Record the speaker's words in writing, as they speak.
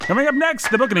Coming up next,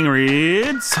 the booking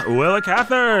reads Willa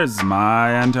Cather's My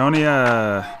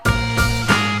Antonia.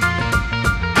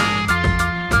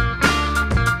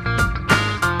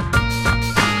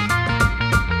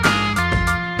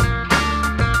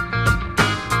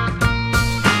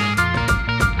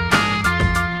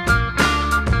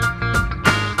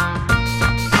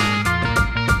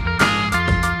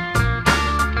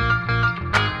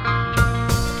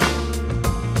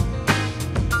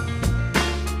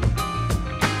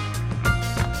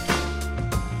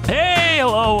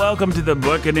 Welcome to the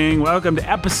booking. Welcome to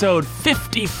episode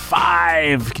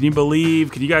 55. Can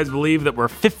you guys believe that we're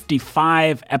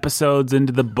 55 episodes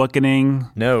into the booking?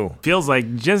 No. Feels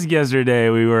like just yesterday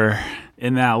we were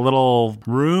in that little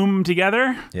room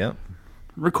together. Yep.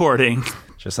 Recording.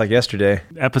 Just like yesterday.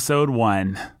 Episode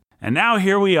 1. And now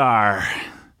here we are.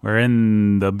 We're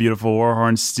in the beautiful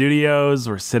Warhorn Studios.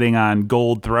 We're sitting on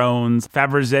gold thrones.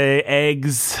 Fabergé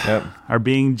eggs are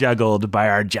being juggled by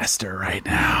our jester right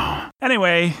now.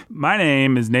 Anyway, my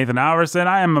name is Nathan Alverson.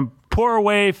 I am a poor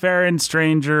wayfaring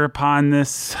stranger upon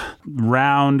this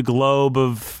round globe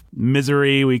of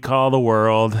misery we call the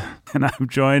world. And I'm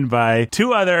joined by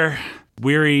two other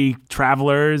weary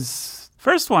travelers.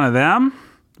 First one of them,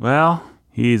 well,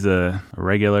 he's a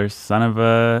regular son of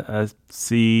a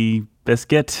sea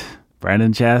biscuit,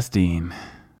 Brandon Chastain.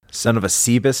 Son of a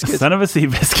sea biscuit? Son of a sea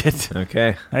biscuit.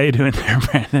 Okay. How you doing there,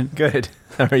 Brandon? Good.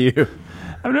 How are you?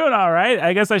 I'm doing all right.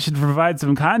 I guess I should provide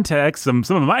some context. Some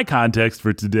of my context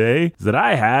for today is that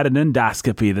I had an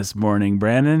endoscopy this morning,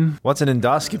 Brandon. What's an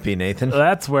endoscopy, Nathan?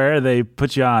 That's where they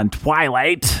put you on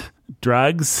Twilight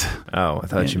drugs. Oh, I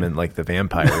thought you meant like the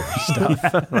vampire stuff.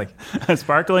 Yeah. Like a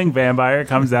sparkling vampire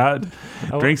comes out,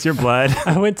 drinks your blood.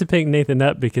 I went to pick Nathan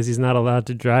up because he's not allowed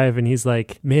to drive, and he's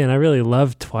like, man, I really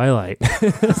love Twilight.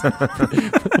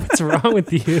 What's wrong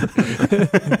with you? Did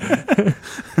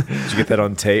you get that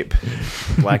on tape?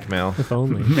 Blackmail. If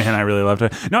only. Man, I really loved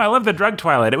it. No, I love the drug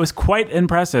Twilight. It was quite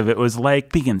impressive. It was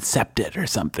like being incepted or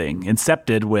something.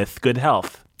 Incepted with good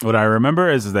health. What I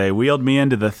remember is they wheeled me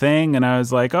into the thing, and I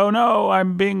was like, oh no,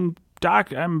 I'm in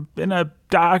a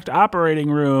docked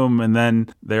operating room. And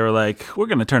then they were like, we're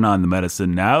going to turn on the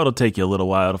medicine now. It'll take you a little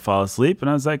while to fall asleep. And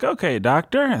I was like, okay,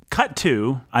 doctor. Cut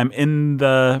to, I'm in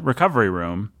the recovery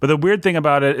room. But the weird thing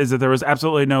about it is that there was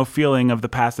absolutely no feeling of the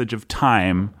passage of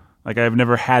time. Like, I've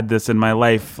never had this in my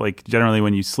life. Like, generally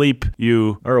when you sleep,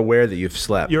 you are aware that you've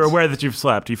slept. You're aware that you've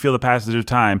slept. You feel the passage of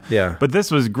time. Yeah. But this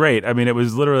was great. I mean, it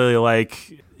was literally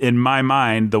like, in my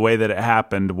mind, the way that it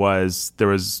happened was there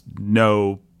was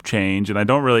no change, and I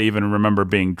don't really even remember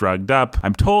being drugged up.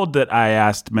 I'm told that I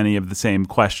asked many of the same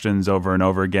questions over and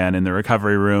over again in the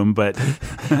recovery room, but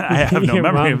I have no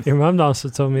memory. Your mom also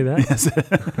told me that. Yes.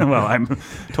 Well, I'm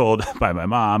told by my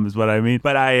mom is what I mean,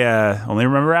 but I only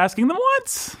remember asking them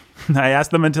once. I asked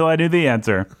them until I knew the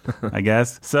answer, I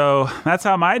guess. So that's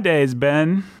how my day's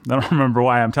been. I don't remember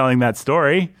why I'm telling that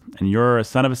story. And you're a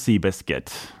son of a sea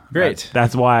biscuit. Great.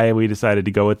 That's why we decided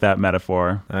to go with that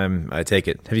metaphor. I take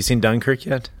it. Have you seen Dunkirk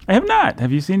yet? I have not.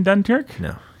 Have you seen Dunkirk?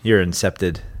 No. Your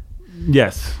Incepted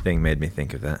yes thing made me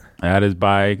think of that. That is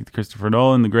by Christopher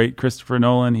Nolan, the great Christopher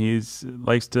Nolan. He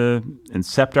likes to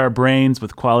incept our brains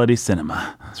with quality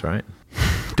cinema. That's right.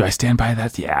 Do I stand by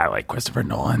that? Yeah, I like Christopher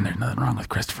Nolan. There's nothing wrong with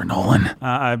Christopher Nolan.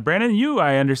 Brandon, you,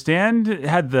 I understand,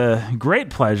 had the great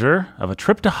pleasure of a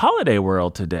trip to Holiday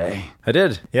World today. I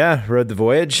did. Yeah, rode the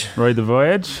Voyage. Rode the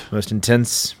Voyage. Most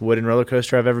intense wooden roller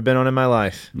coaster I've ever been on in my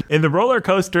life. In the roller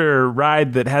coaster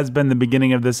ride that has been the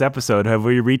beginning of this episode, have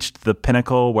we reached the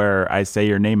pinnacle where I say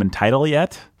your name and title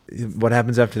yet? What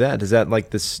happens after that? Is that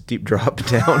like the steep drop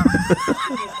down?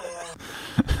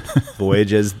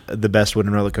 Voyage is the best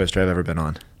wooden roller coaster I've ever been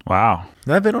on. Wow.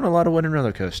 I've been on a lot of wooden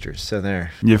roller coasters, so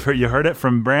there. You heard it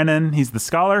from Brandon. He's the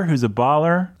scholar who's a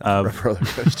baller of roller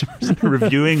coasters.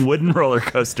 Reviewing wooden roller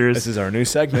coasters. This is our new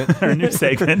segment. Our new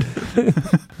segment.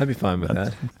 I'd be fine with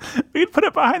that. We could put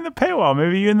it behind the paywall.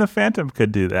 Maybe you and the Phantom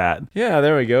could do that. Yeah,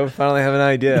 there we go. Finally have an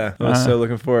idea. I was so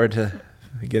looking forward to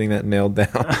getting that nailed down.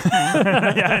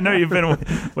 Yeah, I know you've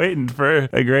been waiting for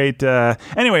a great...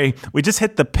 Anyway, we just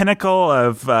hit the pinnacle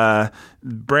of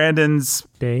Brandon's...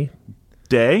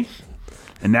 Day.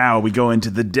 And now we go into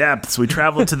the depths. We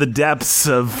travel to the depths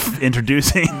of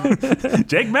introducing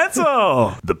Jake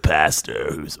Menzel, the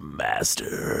pastor who's a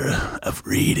master of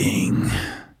reading.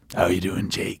 How are you doing,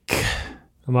 Jake?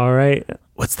 I'm all right.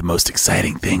 What's the most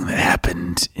exciting thing that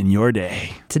happened in your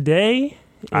day? Today?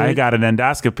 I got an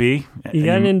endoscopy. You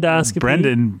got an endoscopy?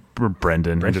 Brendan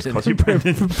Brendan. I just called you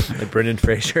Brendan. Like Brendan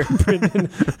Fraser.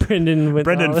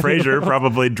 Brendan Fraser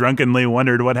probably drunkenly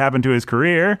wondered what happened to his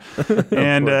career.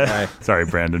 And sorry,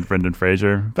 Brendan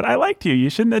Fraser. But I liked you. You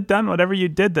shouldn't have done whatever you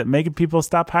did that made people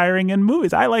stop hiring in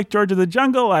movies. I liked George of the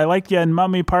Jungle. I liked you in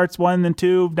Mummy Parts 1 and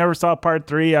 2. Never saw Part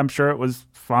 3. I'm sure it was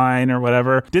fine or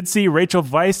whatever. Did see Rachel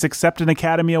Weisz accept an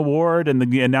Academy Award, and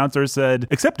the announcer said,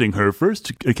 accepting her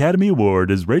first Academy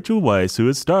Award is Rachel Weisz, who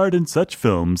has starred in such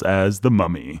films as The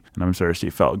Mummy. And I'm sure she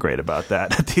felt great about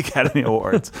that at the Academy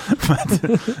Awards.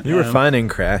 But, you were fine in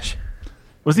Crash.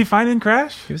 Was he fine in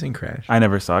Crash? He was in Crash. I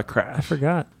never saw Crash. I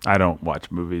forgot. I don't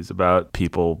watch movies about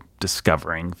people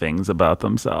discovering things about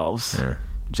themselves,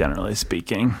 generally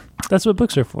speaking. That's what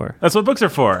books are for. That's what books are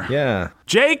for. Yeah.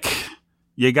 Jake,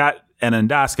 you got an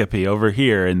endoscopy over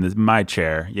here in my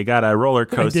chair. You got a roller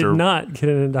coaster. I did not get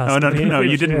an endoscopy. Oh, no,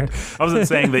 you didn't. I wasn't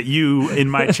saying that you in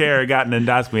my chair got an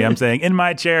endoscopy. I'm saying in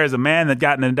my chair is a man that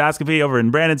got an endoscopy. Over in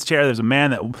Brandon's chair, there's a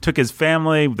man that took his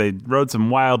family. They rode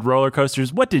some wild roller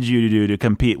coasters. What did you do to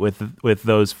compete with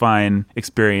those fine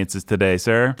experiences today,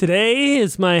 sir? Today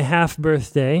is my half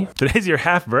birthday. Today's your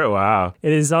half birthday. Wow.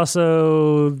 It is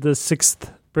also the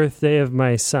 6th birthday of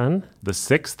my son. The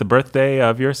 6th birthday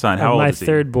of your son. How old is he? My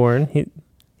third born.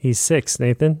 He's 6,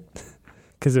 Nathan,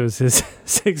 because it was his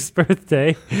 6th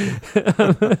birthday.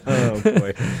 Oh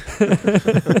boy!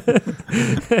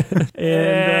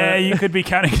 And you could be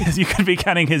counting his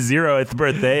 0th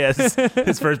birthday as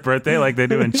his first birthday, like they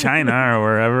do in China or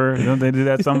wherever. Don't they do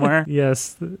that somewhere?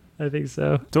 Yes, I think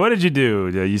so. So what did you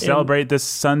do? Did you celebrate this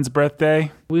son's birthday?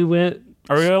 We went.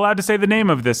 Are we allowed to say the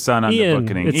name of this son on Ian. the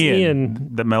booking? It's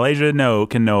Ian. That Malaysia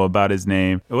can know about his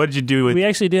name. What did you do with... We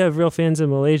actually do have real fans in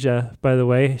Malaysia, by the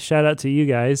way. Shout out to you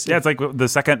guys. Yeah, it's like the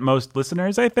second most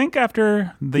listeners, I think,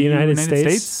 after the United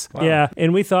States. Wow. Yeah,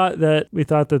 and we thought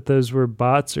that those were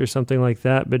bots or something like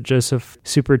that, but Joseph,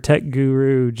 super tech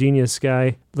guru, genius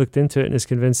guy, looked into it and is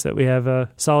convinced that we have a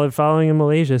solid following in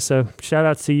Malaysia. So shout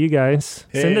out to you guys.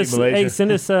 Hey,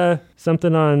 Send us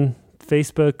something on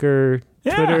Facebook or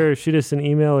Twitter, or shoot us an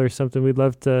email or something. We'd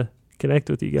love to connect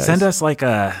with you guys. Send us like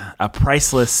a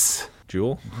priceless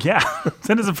jewel. Yeah,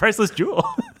 send us a priceless jewel,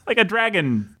 like a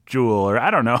dragon jewel, or I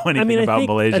don't know anything about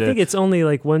Malaysia. I think it's only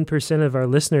like 1% of our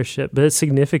listenership, but it's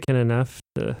significant enough.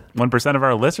 1% of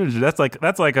our listeners. That's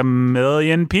like a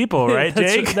million people, right,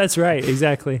 Jake? That's right.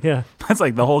 Exactly. Yeah. That's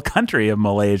like the whole country of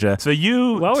Malaysia. So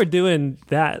while we're doing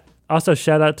that. Also,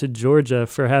 shout out to Georgia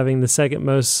for having the second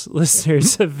most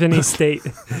listeners of any state.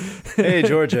 Hey,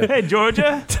 Georgia. Hey,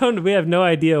 Georgia. We have no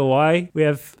idea why we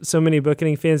have so many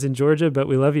booking fans in Georgia, but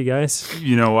we love you guys.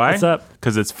 You know why? What's up?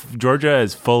 Because Georgia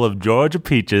is full of Georgia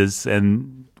peaches,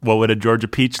 and what would a Georgia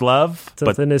peach love?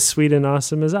 Something as sweet and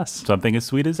awesome as us. Something as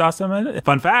sweet as awesome.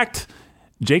 Fun fact,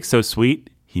 Jake's so sweet,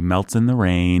 he melts in the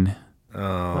rain.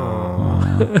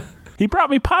 Oh. He brought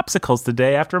me popsicles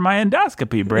today after my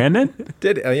endoscopy, Brandon.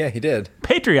 Oh, yeah, he did.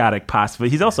 Patriotic, possibly.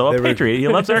 He's also a patriot. He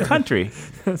loves our country.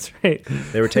 That's right.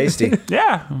 They were tasty.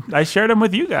 Yeah, I shared them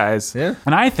with you guys. Yeah.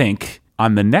 And I think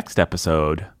on the next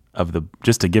episode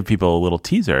just to give people a little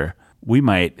teaser, we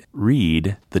might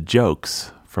read the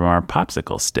jokes from our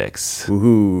popsicle sticks.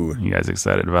 Ooh. You guys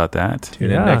excited about that?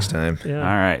 Tune in next time. Yeah.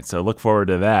 All right, so look forward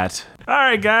to that. All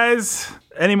right, guys.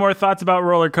 Any more thoughts about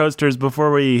roller coasters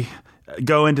before we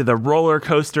go into the roller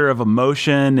coaster of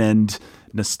emotion and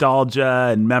nostalgia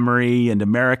and memory and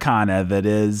Americana that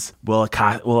is Willa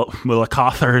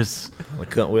Cather's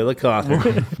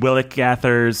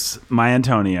My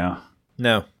Antonia?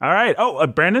 No. All right. Oh,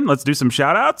 Brandon, let's do some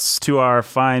shout outs to our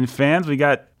fine fans. We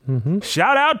got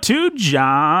shout out to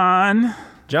John.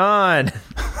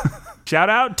 Shout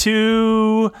out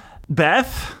to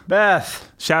Beth.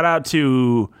 Shout out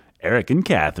to Eric and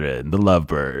Catherine, the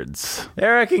Lovebirds.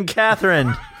 Eric and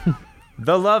Catherine,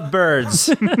 the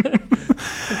Lovebirds.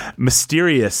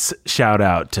 Mysterious shout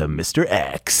out to Mr.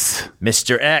 X.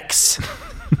 Mr. X.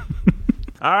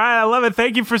 All right, I love it.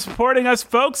 Thank you for supporting us,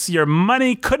 folks. Your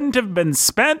money couldn't have been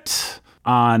spent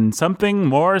on something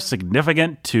more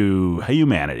significant to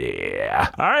humanity.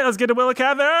 All right, let's get to Willa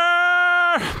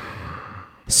Cather.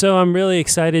 So I'm really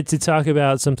excited to talk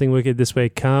about Something Wicked This Way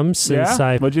Comes.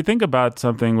 What'd you think about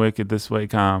Something Wicked This Way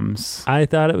Comes? I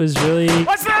thought it was really...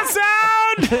 What's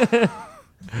that sound?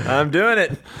 I'm doing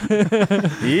it.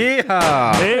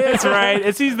 Yeehaw. It's right.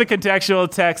 He's the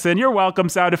contextual Texan. You're welcome,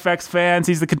 sound effects fans.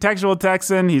 He's the contextual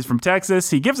Texan. He's from Texas.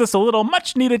 He gives us a little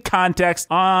much-needed context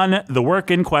on the work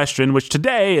in question, which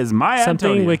today is My Antonia.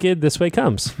 Something Wicked This Way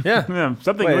Comes. Yeah.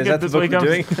 Something Wait, Wicked This Way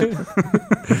Comes.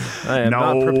 I am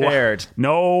not prepared.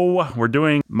 No, we're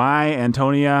doing My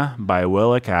Antonia by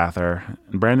Willa Cather.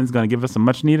 And Brandon's going to give us some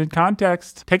much-needed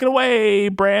context. Take it away,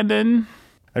 Brandon.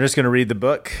 I'm just going to read the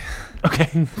book. Okay.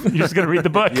 You're just going to read the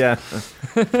book? Yeah.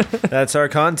 That's our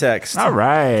context. All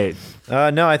right.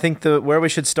 No, I think where we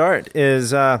should start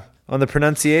is on the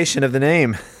pronunciation of the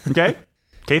name. Okay.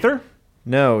 Cather?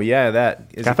 No, yeah,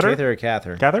 that. Is Cather? it Cather or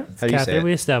Cather? Cather? How do you say it?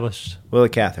 We established. Willa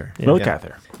Cather. Yeah. Willa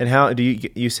Cather. And how do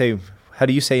you say, how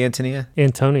do you say Antonia?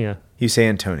 Antonia. You say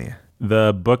Antonia.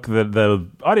 The book, the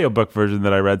audiobook version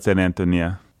that I read said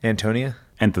Antonia. Antonia?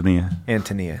 Antonia.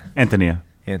 Antonia. Antonia.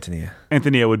 Antonia.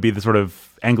 Antonia would be the sort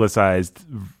of anglicized.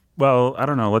 Well, I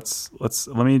don't know.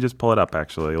 Let me just pull it up.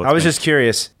 Actually, I was just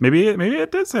curious. Maybe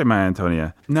it did say my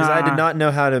Antonia. Because I did not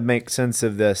know how to make sense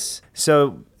of this.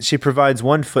 So she provides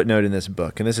one footnote in this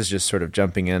book, and this is just sort of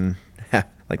jumping in,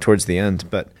 like towards the end.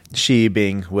 But she,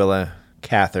 being Willa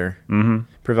Cather,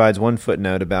 provides one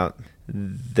footnote about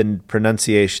the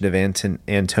pronunciation of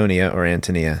Antonia or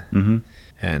Antonia,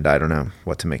 and I don't know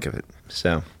what to make of it.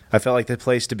 So I felt like the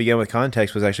place to begin with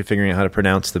context was actually figuring out how to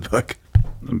pronounce the book.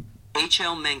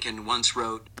 H.L. Mencken once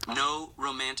wrote, "No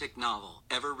romantic novel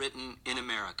ever written in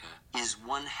America is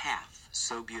one half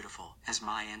so beautiful as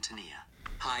my Antonia."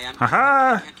 Hi, I'm...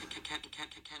 Ha-ha!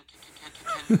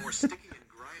 More sticky and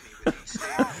grimy with each stage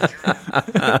of the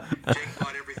journey. Jake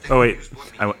bought everything. Oh, wait.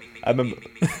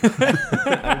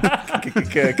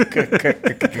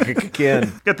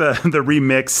 Get the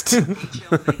remixed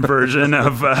version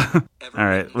of. All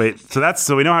right, wait.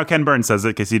 So we know how Ken Burns says it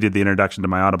because he did the introduction to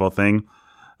my Audible thing.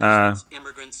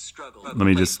 Immigrants struggle. Let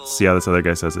me just see how this other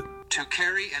guy says it. To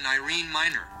Carrie and Irene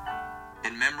Minor,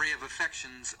 in memory of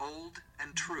affections old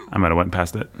and true. I might have went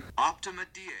past it. Optima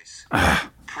dies,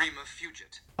 prima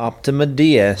fugit. Optima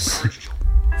dies,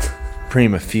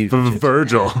 prima fugit.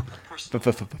 Virgil.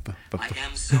 I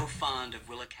am so fond of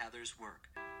Willa Cather's work.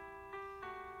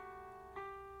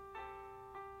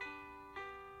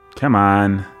 Come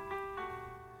on.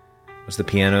 Was the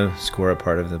piano score a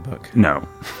part of the book? No.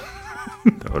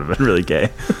 That would have been really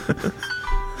gay.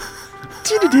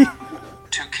 To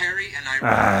Carrie and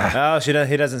Irene. Oh,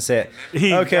 he doesn't say it.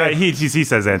 He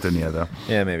says Antonia, though.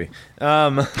 Yeah, maybe.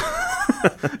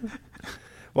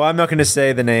 Well, I'm not going to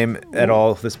say the name at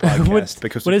all this podcast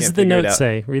because what does the note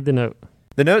say? Read the note.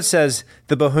 The note says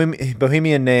the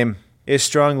Bohemian name is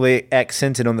strongly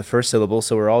accented on the first syllable,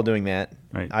 so we're all doing that.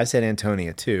 Right. I said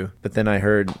Antonia too, but then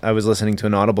I was listening to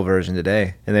an Audible version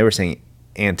today, and they were saying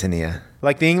Antonia.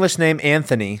 Like the English name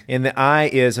Anthony, and the I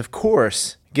is, of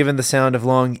course, given the sound of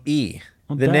long E.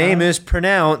 Well, the name is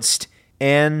pronounced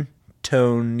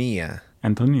Antonia.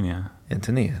 Antonia.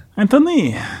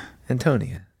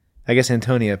 I guess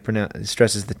Antonia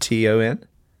stresses the T-O-N.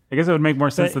 I guess it would make more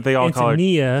sense that they all call her...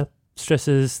 Antonia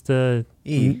stresses the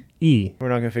E. We're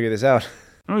not going to figure this out.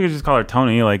 We could just call her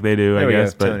Tony like they do, there I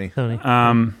guess. Tony.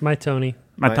 My Tony.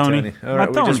 My Tony. All right,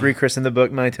 we'll just rechristen the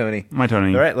book My Tony. My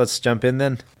Tony. All right, let's jump in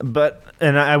then.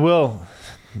 And I will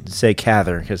say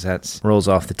Cather because that rolls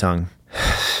off the tongue.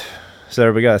 So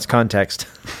there we go. That's context.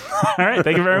 All right.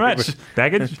 Thank you very much.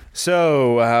 Baggage.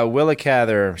 So Willa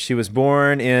Cather, she was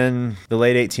born in the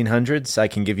late 1800s. I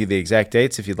can give you the exact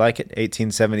dates if you'd like it.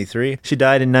 1873. She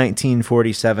died in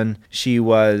 1947. She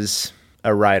was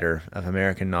a writer of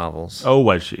American novels. Oh,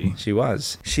 was she? She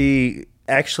was. She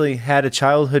actually had a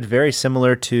childhood very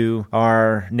similar to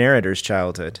our narrator's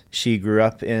childhood. She grew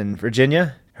up in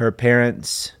Virginia. Her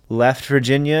parents left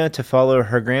Virginia to follow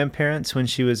her grandparents when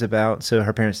she was so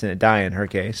her parents didn't die in her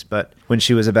case, but when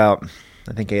she was about,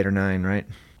 I think 8 or 9, right?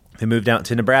 They moved out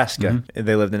to Nebraska.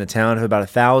 They lived in a town of about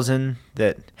 1,000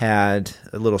 that had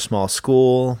a little small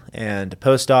school and a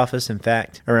post office. In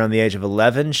fact, around the age of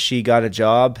 11, she got a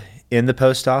job in the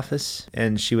post office,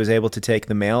 and she was able to take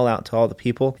the mail out to all the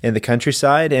people in the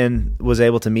countryside and was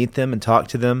able to meet them and talk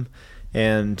to them.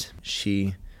 And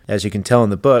she, as you can tell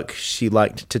in the book, she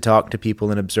liked to talk to people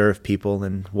and observe people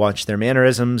and watch their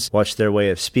mannerisms, watch their way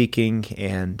of speaking.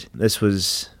 And this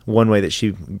was one way that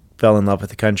she fell in love with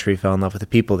the country, fell in love with the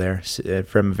people there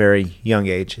from a very young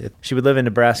age. She would live in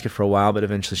Nebraska for a while, but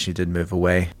eventually she did move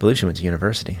away. I believe she went to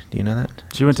university. Do you know that?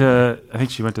 I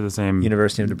think she went to the same...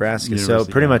 University of Nebraska. So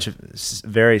pretty much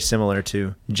very similar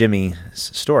to Jimmy's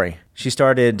story. She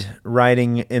started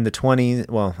writing in the 20s,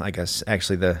 well, I guess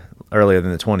actually earlier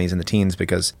than the 20s and the teens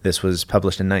because this was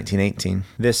published in 1918.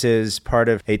 This is part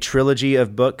of a trilogy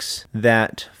of books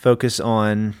that focus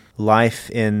on life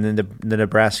in the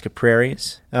Nebraska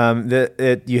prairies.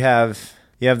 You have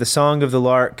the Song of the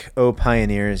Lark, O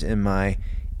Pioneers, in my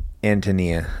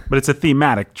Antonia. But it's a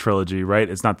thematic trilogy, right?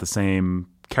 It's not the same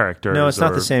characters. No, it's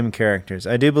not the same characters.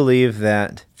 I do believe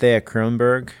that Thea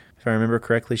Kronberg, if I remember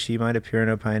correctly, she might appear in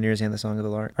O Pioneers and the Song of the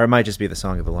Lark. Or it might just be the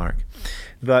Song of the Lark.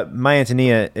 But my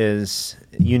Antonia is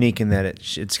unique in that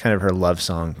it's kind of her love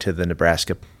song to the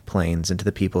Nebraska plains and to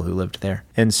the people who lived there.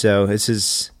 And so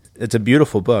it's a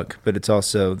beautiful book, but it's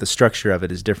also, the structure of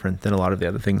it is different than a lot of the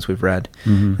other things we've read.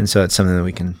 And so it's something that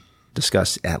we can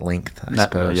discuss at length, I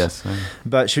suppose. Yes.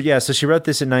 But so she wrote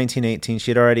this in 1918.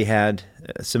 She had already had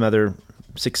some other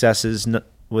successes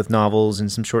with novels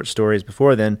and some short stories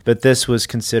before then, but this was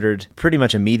considered pretty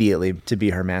much immediately to be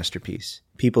her masterpiece.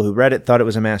 People who read it thought it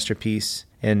was a masterpiece,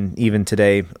 and even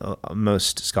today,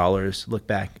 most scholars look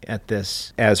back at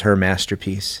this as her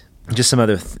masterpiece. Just some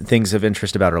other things of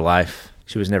interest about her life.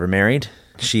 She was never married.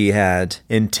 She had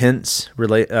intense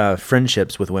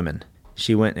friendships with women.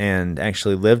 She went and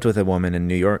actually lived with a woman in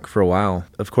New York for a while.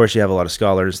 Of course, you have a lot of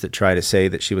scholars that try to say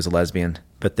that she was a lesbian,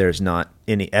 but there's not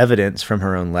any evidence from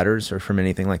her own letters or from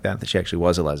anything like that she actually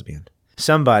was a lesbian.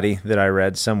 Somebody that I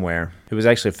read somewhere, who was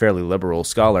actually a fairly liberal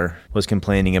scholar, was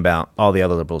complaining about all the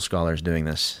other liberal scholars doing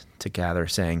this to Cather,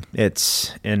 saying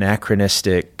it's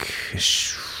anachronistic,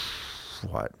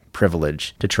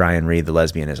 privilege to try and read the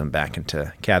lesbianism back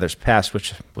into Cather's past,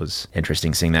 which was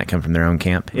interesting seeing that come from their own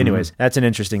camp. Anyways, that's an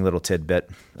interesting little tidbit.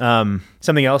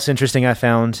 Something else interesting I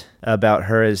found about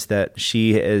her is that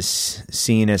she is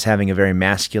seen as having a very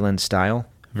masculine style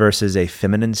versus a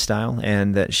feminine style,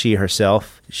 and that she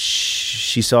herself,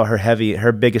 she saw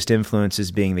her biggest influences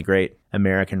being the great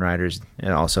American writers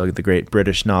and also the great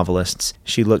British novelists.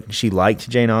 She liked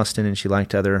Jane Austen and she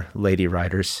liked other lady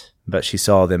writers, but she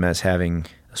saw them as having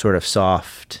a sort of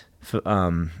soft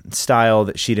style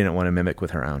that she didn't want to mimic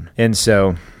with her own. And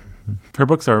so her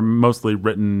books are mostly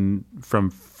written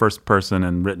from first person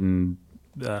and written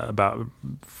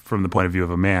from the point of view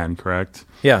of a man, correct?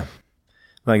 Yeah.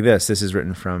 Like this is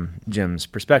written from Jim's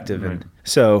perspective. Right. And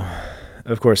so,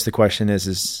 of course, the question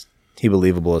is he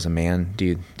believable as a man?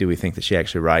 Do we think that she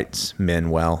actually writes men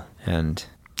well? And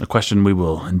a question we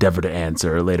will endeavor to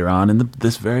answer later on in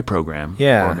this very program.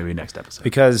 Yeah. Or maybe next episode.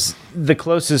 Because the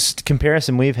closest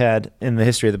comparison we've had in the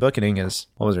history of the booketing is,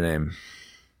 what was her name?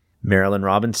 Marilyn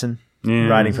Robinson,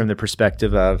 writing from the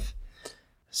perspective of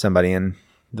somebody in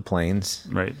the plains.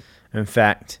 Right. In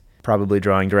fact, probably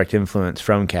drawing direct influence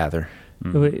from Cather.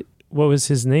 Wait, what was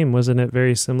his name? Wasn't it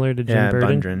very similar to Jim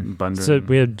Burden? Bundren. So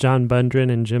we had John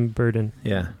Bundren and Jim Burden.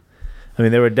 Yeah. I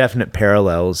mean, there were definite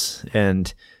parallels,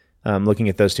 and looking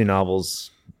at those two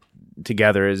novels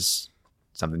together is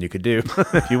something you could do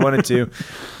if you wanted to.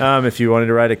 If you wanted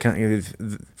to write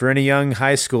for any young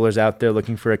high schoolers out there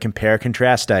looking for a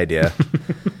compare-contrast idea,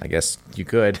 I guess you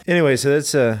could. Anyway, so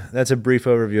that's a brief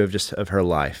overview of her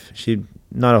life. She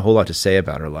not a whole lot to say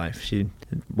about her life. It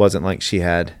wasn't like she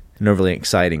had an overly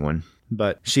exciting one.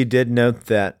 But she did note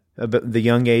that the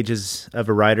young ages of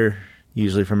a writer,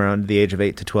 usually from around the age of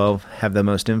 8 to 12, have the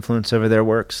most influence over their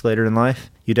works later in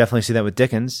life. You definitely see that with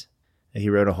Dickens. He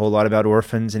wrote a whole lot about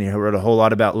orphans, and he wrote a whole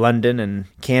lot about London and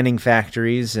canning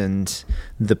factories and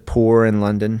the poor in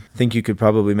London. I think you could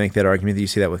probably make that argument that you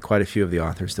see that with quite a few of the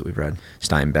authors that we've read.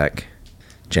 Steinbeck,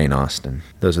 Jane Austen.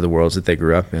 Those are the worlds that they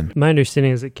grew up in. My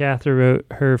understanding is that Cather wrote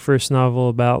her first novel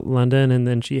about London, and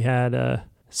then she had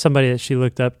somebody that she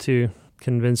looked up to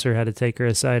convince her how to take her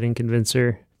aside and convince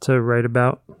her to write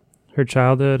about her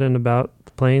childhood and about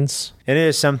the plains. And it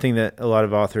is something that a lot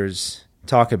of authors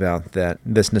talk about, that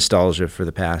this nostalgia for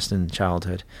the past and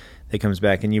childhood that comes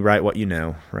back, and you write what you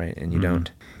know, right? And you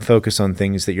don't focus on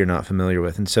things that you're not familiar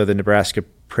with. And so the Nebraska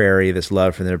prairie, this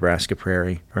love for the Nebraska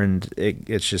prairie, and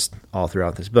it's just all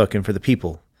throughout this book, and for the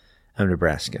people of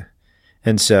Nebraska.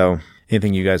 And so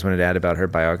anything you guys wanted to add about her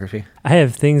biography? I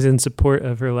have things in support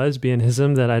of her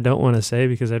lesbianism that I don't want to say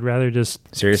because I'd rather just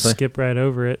skip right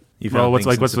over it. Well, what's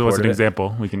an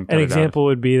example? We can. An example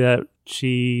would be that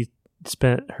she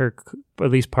spent at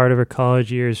least part of her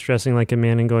college years dressing like a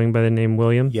man and going by the name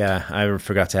William. Yeah, I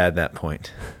forgot to add that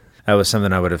point. That was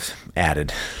something I would have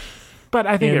added. But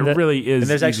I think it really is. And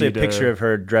there's actually a picture of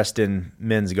her dressed in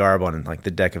men's garb on like the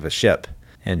deck of a ship,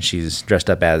 and she's dressed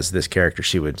up as this character.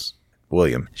 She was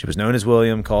William. She was known as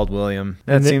William, called William.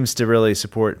 That seems to really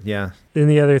support, yeah. Then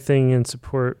the other thing in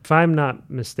support, if I'm not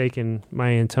mistaken, my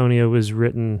Antonia was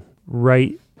written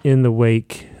right in the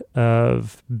wake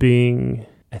of being,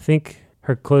 I think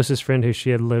her closest friend who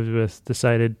she had lived with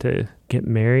decided to get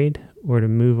married or to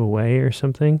move away or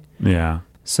something. Yeah.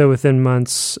 So within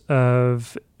months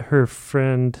of her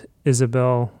friend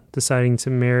Isabel deciding to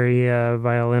marry a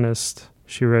violinist,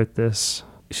 she wrote this.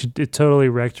 It totally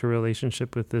wrecked her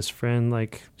relationship with this friend.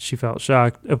 Like, she felt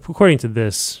shocked. According to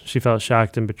this, she felt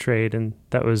shocked and betrayed, and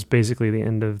that was basically the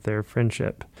end of their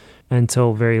friendship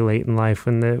until very late in life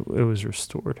when it was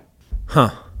restored. Huh.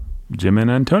 Jim and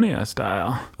Antonia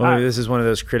style. Well, maybe this is one of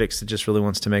those critics that just really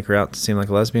wants to make her out to seem like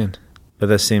a lesbian. But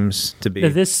this seems to be...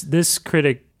 This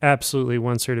critic absolutely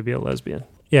wants her to be a lesbian.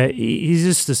 Yeah, he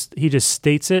just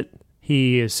states it.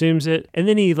 He assumes it, and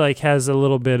then he like has a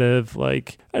little bit of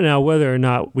like, I don't know whether or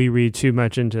not we read too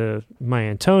much into my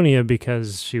Antonia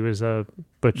because she was a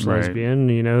butch lesbian.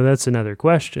 You know, that's another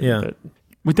question. Yeah. But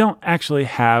We don't actually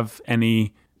have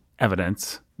any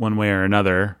evidence one way or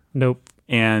another. nope.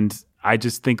 And I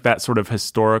just think that sort of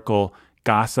historical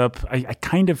gossip, I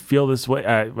kind of feel this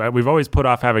way. We've always put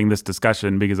off having this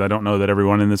discussion because I don't know that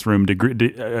everyone in this room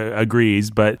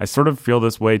agrees, but I sort of feel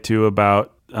this way too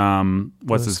about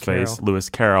Lewis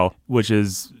Carroll, which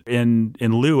is in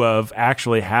lieu of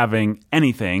actually having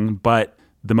anything but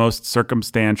the most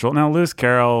circumstantial. Now, Lewis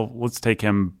Carroll, let's take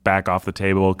him back off the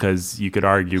table because you could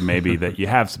argue maybe that you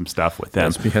have some stuff with him.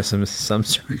 Yes, we have some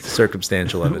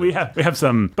circumstantial evidence. we have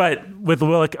some, but with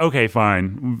Willick, okay,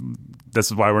 fine. This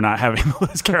is why we're not having the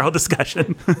Lewis Carroll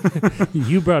discussion.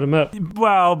 You brought him up.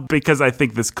 Well, because I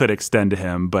think this could extend to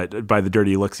him, but by the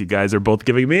dirty looks you guys are both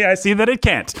giving me, I see that it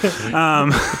can't.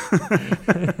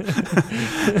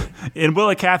 In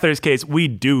Willa Cather's case, we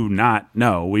do not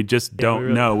know. We just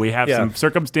don't know. We have some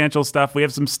circumstantial stuff. We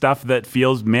have some stuff that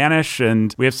feels mannish,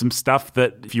 and we have some stuff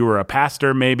that if you were a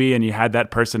pastor maybe and you had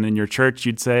that person in your church,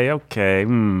 you'd say, okay,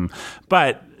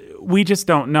 But we just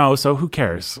don't know, so who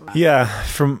cares? Yeah,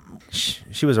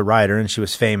 she was a writer and she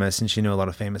was famous and she knew a lot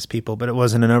of famous people, but it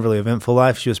wasn't an overly eventful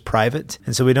life. She was private,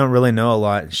 and so we don't really know a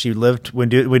lot. She lived. We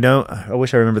know. I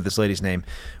wish I remembered this lady's name.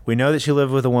 We know that she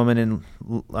lived with a woman in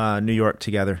New York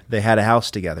together. They had a house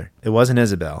together. It wasn't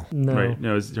Isabel. No. Right.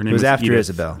 No, her name It was after Edith.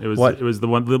 Isabel. It was What? It was the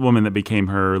woman that became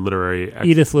her literary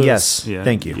Edith Lewis. Yes. Yeah,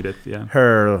 Thank you. Edith. Yeah.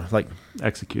 Her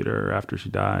Executor after she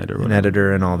died, or an whatever.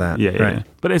 editor and all that. Yeah, Right. yeah.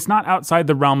 But it's not outside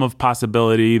the realm of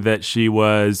possibility that she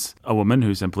was a woman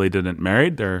who simply didn't marry.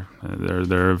 They're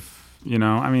you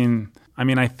know, I mean,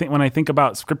 I think when I think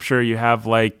about scripture, you have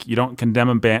like, you don't condemn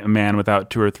a man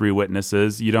without 2 or 3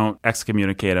 witnesses. You don't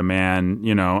excommunicate a man.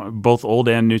 You know, both Old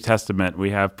and New Testament, we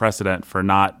have precedent for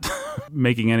not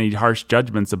making any harsh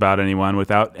judgments about anyone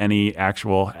without any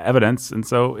actual evidence. And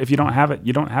so if you don't have it,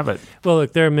 you don't have it. Well,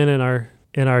 look, there are men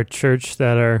in our church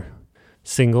that are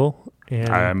single, and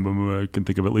I can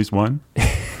think of at least one.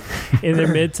 in their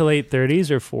mid to late 30s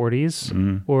or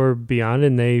 40s or beyond,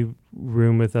 and they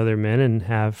room with other men and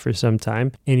have for some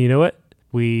time. And you know what?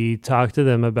 We talk to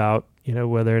them about, you know,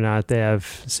 whether or not they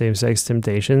have same-sex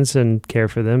temptations and care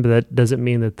for them, but that doesn't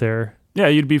mean that they're... Yeah,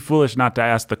 you'd be foolish not to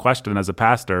ask the question as a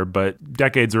pastor, but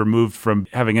decades removed from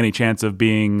having any chance of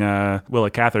being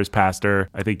Willa Cather's pastor,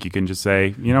 I think you can just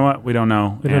say, you know what, we don't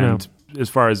know. We don't know. As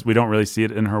far as we don't really see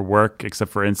it in her work,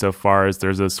 except for insofar as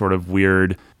there's a sort of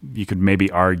weird, you could maybe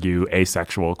argue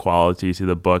asexual quality to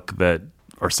the book that,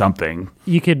 or something.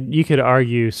 You could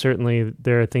argue, certainly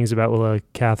there are things about Willa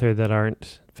Cather that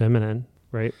aren't feminine,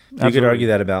 right? You could argue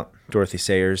that about Dorothy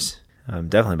Sayers,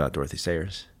 definitely about Dorothy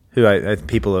Sayers, who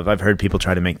I've heard people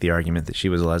try to make the argument that she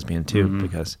was a lesbian too,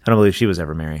 because I don't believe she was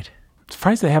ever married.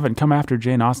 Surprised they haven't come after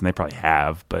Jane Austen. They probably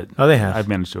have, but they have. I've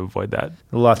managed to avoid that.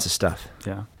 Lots of stuff.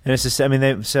 Yeah. And it's just, I mean,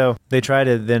 they try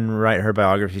to then write her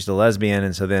biography. She's a lesbian,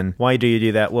 and so then why do you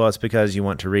do that? Well, it's because you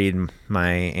want to read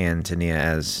my Antonia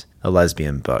as a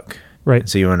lesbian book. Right.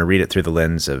 So you want to read it through the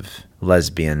lens of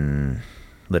lesbian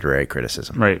literary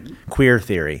criticism. Right. Queer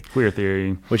theory.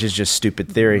 Which is just stupid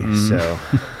theory. So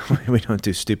we don't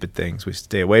do stupid things. We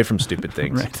stay away from stupid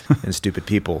things and stupid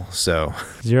people. So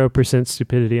 0%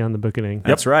 stupidity on the bookening.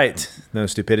 That's right. No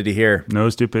stupidity here. No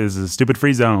stupid is a stupid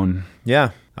free zone.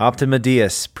 Yeah. Optima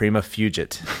Dies, prima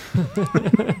fugit.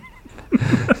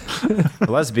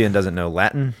 A lesbian doesn't know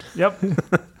Latin. Yep.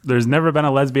 There's never been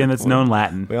a lesbian that's known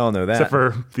Latin. We all know that. Except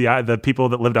for the people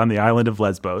that lived on the island of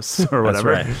Lesbos or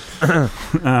whatever.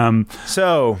 That's right.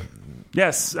 So,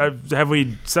 yes, have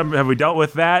we dealt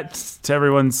with that to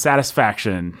everyone's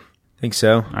satisfaction? I think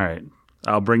so. All right.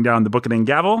 I'll bring down the bookening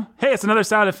gavel. Hey, it's another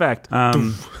sound effect.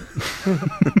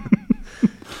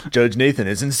 Judge Nathan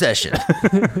is in session.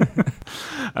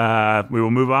 We will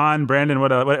move on. Brandon,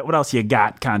 what else you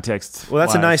got context? Well,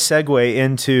 that's a nice segue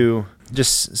into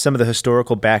just some of the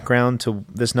historical background to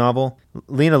this novel.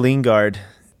 Lena Lingard,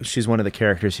 she's one of the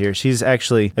characters here. She's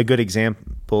actually a good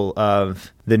example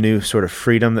of the new sort of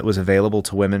freedom that was available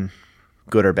to women,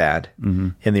 good or bad,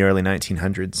 in the early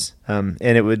 1900s. And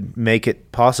it would make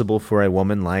it possible for a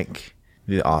woman like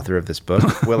the author of this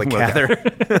book, Willa Cather.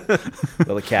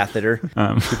 Willa Cather.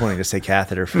 Keep wanting to say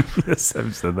catheter. Yes,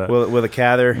 I've said that. Willa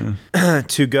Cather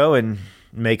to go and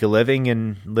make a living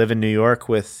and live in New York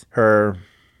with her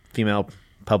female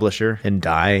publisher and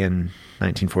die in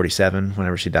 1947,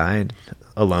 whenever she died,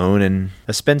 alone and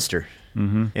a spinster.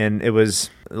 And it was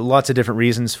lots of different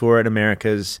reasons for it.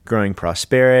 America's growing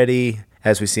prosperity,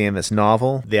 as we see in this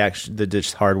novel, the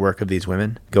just hard work of these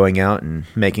women going out and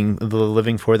making the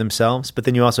living for themselves. But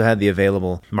then you also had the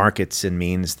available markets and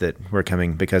means that were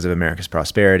coming because of America's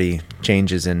prosperity,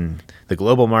 changes in the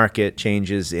global market,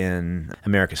 changes in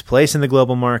America's place in the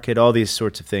global market, all these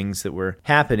sorts of things that were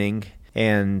happening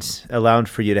and allowed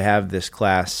for you to have this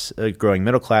class, a growing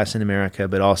middle class in America,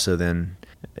 but also then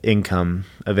income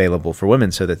available for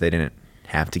women so that they didn't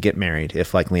have to get married.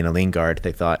 If, like Lena Lingard,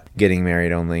 they thought getting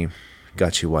married only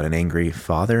got you, an angry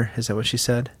father? Is that what she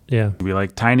said? Yeah. Be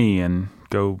like Tiny and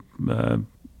go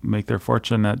make their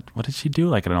fortune at, what did she do?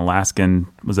 Like an Alaskan,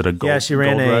 was it a gold? Yeah, she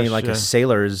ran rush? a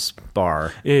sailor's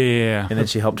bar. Yeah. And then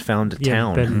she helped found a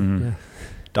town. Yeah.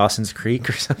 Dawson's Creek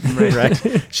or something,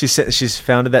 right? She's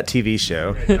founded that TV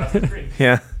show.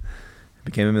 Yeah.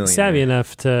 Became a millionaire. Savvy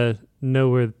enough to know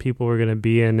where people were going to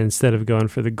be in instead of going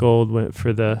for the gold, went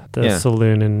for the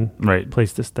saloon and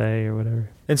place to stay or whatever.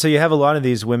 And so you have a lot of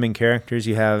these women characters.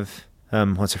 You have,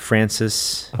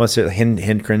 Frances?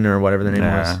 Hindgren or whatever the name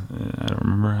was? I don't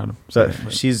remember how to say it.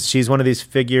 But she's one of these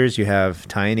figures. You have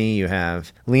Tiny. You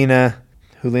have Lena,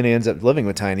 who Lena ends up living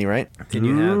with Tiny, right? And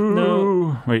you have...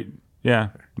 No. Wait, yeah,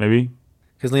 maybe.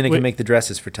 Because Lena can make the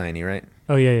dresses for Tiny, right?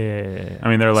 Oh, yeah. I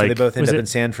mean, they're so like... they both end up in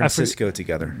San Francisco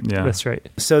together. Yeah. That's right.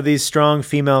 So these strong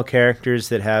female characters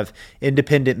that have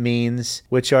independent means,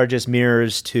 which are just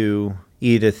mirrors to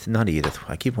not Edith.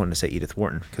 I keep wanting to say Edith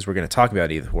Wharton, because we're going to talk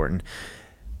about Edith Wharton.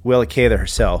 Willa Cather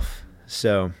herself.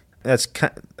 So that's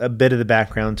a bit of the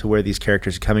background to where these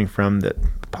characters are coming from that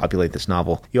populate this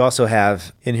novel. You also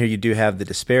have, in here you do have the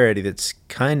disparity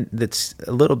that's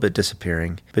a little bit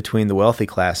disappearing between the wealthy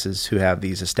classes who have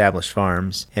these established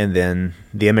farms and then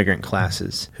the immigrant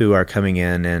classes who are coming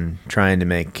in and trying to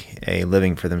make a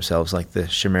living for themselves, like the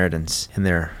Shemerdans and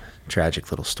their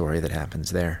tragic little story that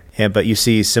happens there. But you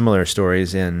see similar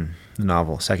stories in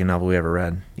the second novel we ever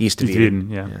read, East of Eden.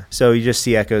 Yeah. So you just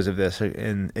see echoes of this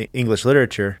in English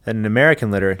literature and in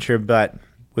American literature, but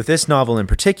with this novel in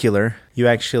particular, you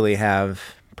actually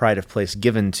have pride of place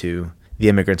given to the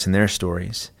immigrants and their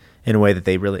stories in a way that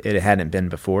it hadn't been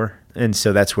before. And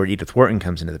so that's where Edith Wharton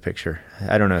comes into the picture.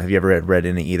 I don't know, have you ever read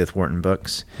any Edith Wharton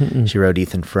books? Mm-mm. She wrote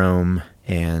Ethan Frome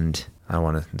and...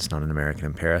 it's not an American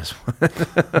in Paris.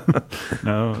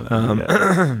 No.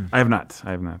 I have not.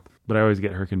 But I always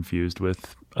get her confused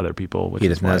with other people. Which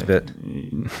Edith Nesbit.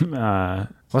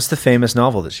 What's the famous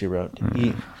novel that she wrote?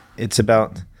 It's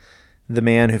about the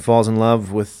man who falls in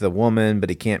love with the woman, but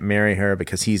he can't marry her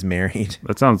because he's married.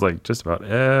 That sounds like just about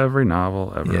every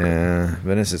novel ever. Yeah,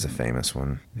 but this is a famous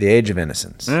one. The Age of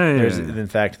Innocence. In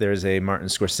fact, there's a Martin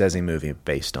Scorsese movie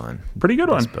based on pretty good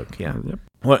this one. book. Yeah. Yep.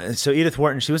 Well, so Edith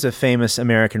Wharton, she was a famous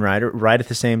American writer right at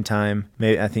the same time.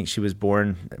 I think she was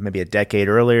born maybe a decade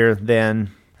earlier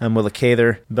than Willa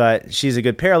Cather, but she's a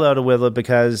good parallel to Willa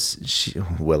because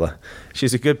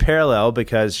she's a good parallel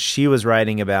because she was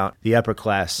writing about the upper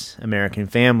class American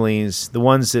families, the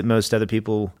ones that most other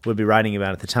people would be writing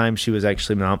about at the time. She was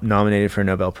actually nominated for a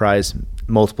Nobel Prize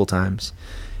multiple times.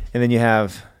 And then you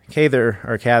have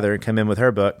Cather come in with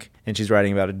her book, and she's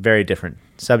writing about a very different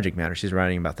subject matter. She's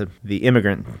writing about the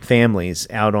immigrant families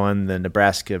out on the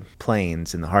Nebraska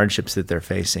plains and the hardships that they're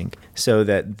facing. So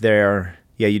that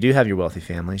you do have your wealthy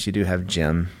families, you do have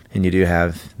Jim, and you do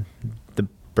have the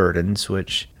Burdens,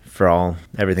 which for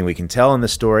everything we can tell in the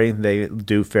story, they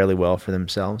do fairly well for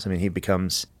themselves. I mean,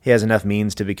 he has enough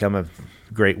means to become a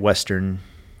great Western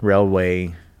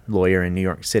railway lawyer in New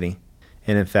York City.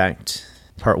 And in fact,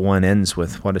 part one ends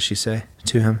with, what does she say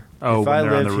to him? If I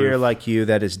live here like you,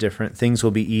 that is different. Things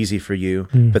will be easy for you,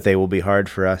 but they will be hard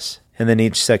for us. And then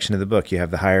each section of the book, you have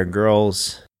the hired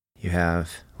girls, you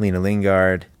have Lena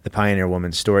Lingard, the pioneer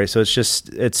woman's story. So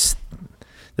it's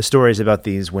the stories about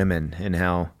these women and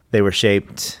how they were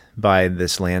shaped by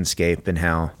this landscape and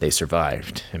how they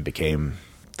survived and became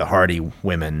the hardy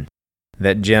women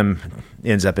that Jim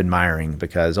ends up admiring,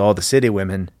 because all the city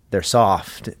women, they're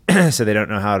soft, so they don't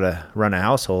know how to run a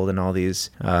household, and all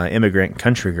these immigrant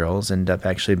country girls end up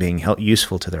actually being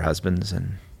useful to their husbands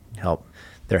and help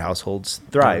their households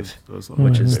thrive,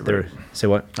 which is their... Say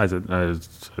what? I said,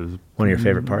 one of your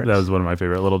favorite parts? That was one of my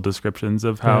favorite little descriptions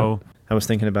of how... I was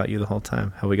thinking about you the whole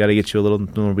time, how we got to get you a little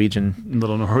Norwegian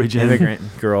immigrant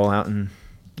girl out in...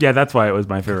 Yeah, that's why it was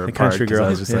my favorite part. Country girls. I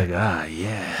was just like,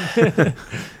 yeah.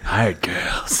 Hired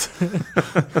girls.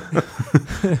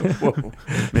 Whoa.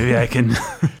 Maybe I can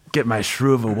get my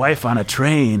shrew of a wife on a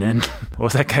train. And what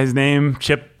was that guy's name?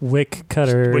 Chip Wick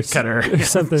Cutter. Wick Cutter. Or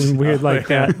something weird like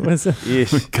that. Was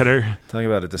it? Wick Cutter. Talking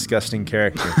about a disgusting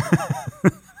character.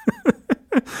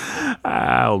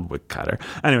 Old Wick Cutter.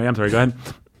 Anyway, I'm sorry. Go ahead.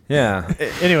 Yeah.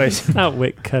 Anyways. Not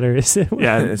Wick Cutter, is it?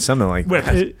 Yeah. It's something like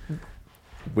that.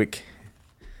 Wick.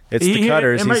 It's the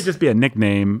Cutters. It might just be a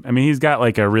nickname. I mean, he's got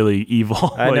like a really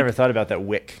evil. I never thought about that.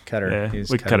 Wick Cutter. Yeah,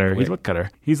 Wick Cutter. He's Wick Cutter.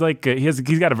 He's like he's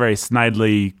got a very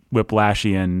snidely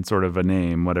Whiplashian sort of a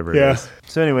name, whatever it is.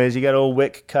 So, anyways, you got old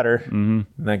Wick Cutter. Mm-hmm.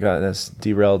 That's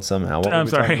derailed somehow. What I'm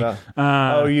sorry.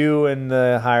 You and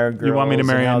the higher girls. You want me to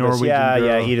marry a Norwegian girl?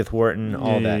 Yeah, Edith Wharton,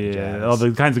 all that jazz. All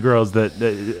the kinds of girls that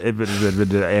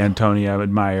Antonia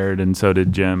admired, and so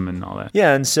did Jim, and all that.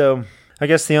 Yeah, and so I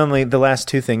guess the last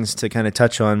two things to kind of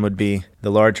touch on would be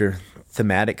the larger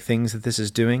thematic things that this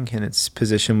is doing and its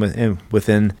position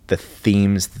within the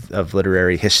themes of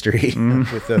literary history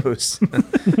with those.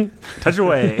 Touch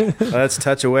away. Let's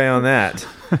touch away on that.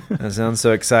 That sounds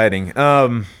so exciting.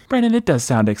 Brandon, it does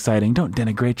sound exciting. Don't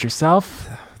denigrate yourself.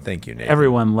 Thank you, Nathan.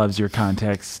 Everyone loves your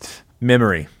context.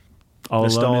 Memory. All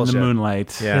alone in the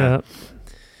moonlight. Yeah.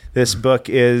 This book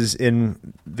is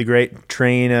in the great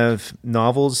train of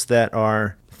novels that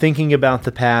are thinking about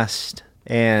the past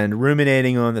and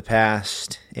ruminating on the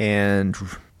past and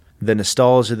the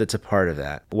nostalgia that's a part of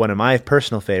that. One of my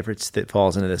personal favorites that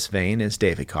falls into this vein is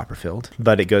David Copperfield,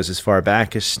 but it goes as far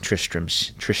back as Tristram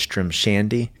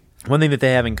Shandy. One thing that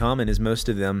they have in common is most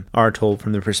of them are told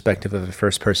from the perspective of a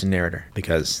first-person narrator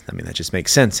because, I mean, that just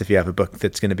makes sense if you have a book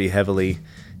that's going to be heavily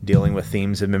dealing with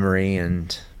themes of memory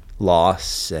and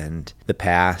loss and the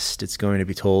past. It's going to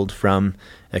be told from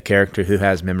a character who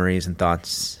has memories and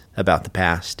thoughts about the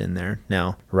past, and they're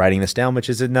now writing this down, which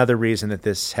is another reason that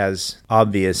this has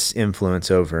obvious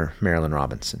influence over Marilynne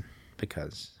Robinson,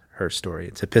 because her story,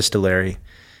 it's epistolary,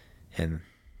 and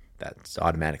that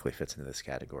automatically fits into this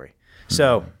category.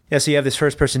 So you have this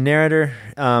first-person narrator.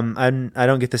 I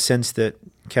don't get the sense that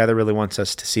Cather really wants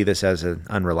us to see this as an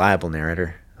unreliable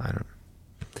narrator. I don't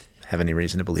have any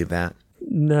reason to believe that.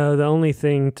 No, the only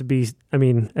thing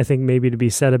I think maybe to be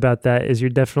said about that is you're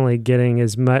definitely getting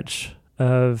as much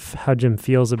of how Jim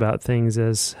feels about things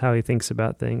as how he thinks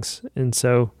about things. And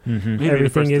so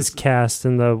everything is cast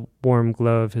in the warm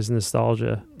glow of his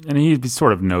nostalgia. And he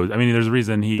sort of knows. I mean, there's a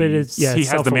reason he has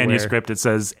the manuscript. It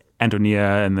says Antonia,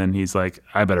 and then he's like,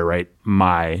 I better write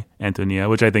my Antonia,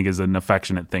 which I think is an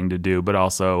affectionate thing to do, but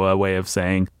also a way of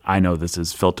saying, I know this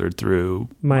is filtered through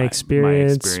my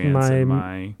experience,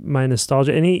 my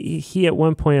nostalgia. And he at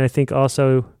one point, I think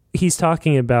also, he's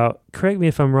talking about, correct me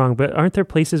if I'm wrong, but aren't there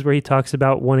places where he talks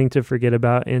about wanting to forget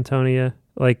about Antonia?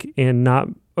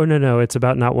 It's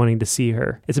about not wanting to see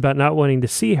her. It's about not wanting to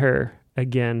see her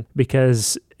again,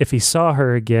 because if he saw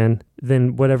her again,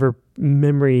 then whatever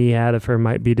memory he had of her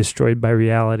might be destroyed by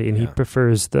reality, and he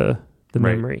prefers the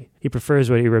memory. He prefers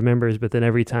what he remembers, but then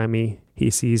every time he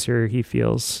sees her, he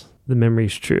feels the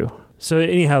memory's true. So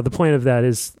anyhow, the point of that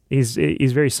is he's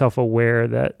very self-aware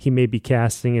that he may be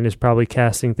casting and is probably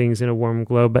casting things in a warm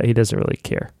glow, but he doesn't really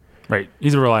care. Right.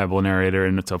 He's a reliable narrator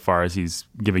insofar as he's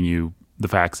giving you the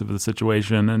facts of the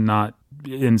situation, and not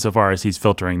insofar as he's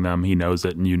filtering them. He knows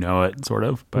it and you know it, sort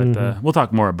of. But we'll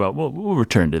talk more about, we'll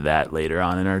return to that later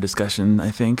on in our discussion,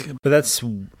 I think. But it's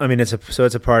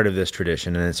a part of this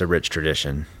tradition, and it's a rich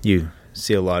tradition. You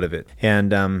see a lot of it.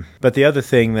 And but the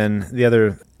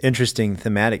other interesting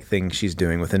thematic thing she's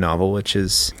doing with the novel, which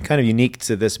is kind of unique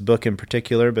to this book in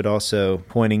particular, but also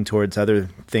pointing towards other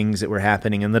things that were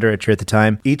happening in literature at the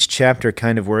time. Each chapter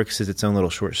kind of works as its own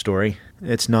little short story.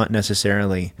 It's not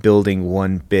necessarily building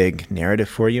one big narrative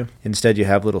for you. Instead, you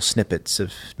have little snippets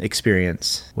of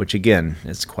experience, which again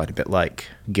is quite a bit like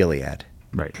Gilead.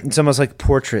 Right. It's almost like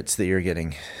portraits that you're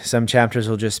getting. Some chapters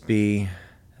will just be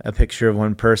a picture of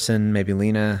one person, maybe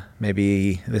Lena,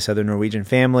 maybe this other Norwegian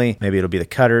family, maybe it'll be the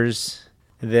Cutters.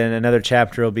 Then another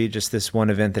chapter will be just this one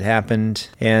event that happened,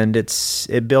 and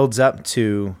it builds up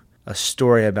to a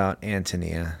story about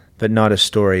Antonia, but not a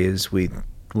story as we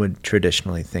would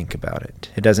traditionally think about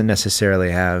it. It doesn't necessarily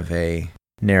have a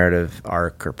narrative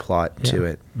arc or plot to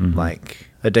it, like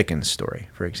a Dickens story,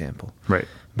 for example. Right.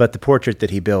 But the portrait that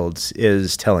he builds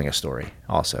is telling a story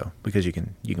also, because you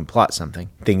can plot something.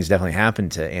 Things definitely happen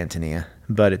to Antonia,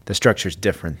 but the structure's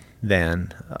different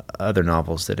than other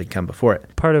novels that had come before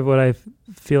it. Part of what I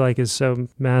feel like is so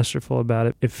masterful about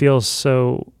it, it feels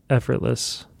so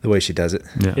effortless. The way she does it.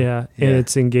 Yeah. And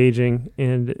it's engaging,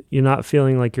 and you're not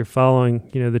feeling like you're following,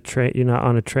 the train. You're not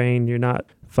on a train. You're not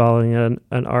following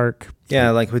an arc.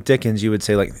 Yeah, like with Dickens, you would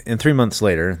say, like, and 3 months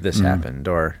later, this happened,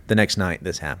 or the next night,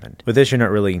 this happened. With this, you're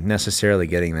not really necessarily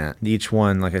getting that. Each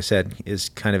one, like I said, is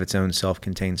kind of its own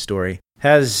self-contained story.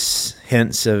 Has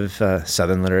hints of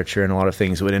Southern literature and a lot of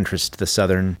things that would interest the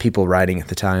Southern people writing at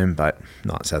the time, but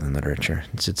not Southern literature.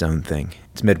 It's its own thing.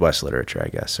 It's Midwest literature, I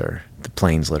guess, or the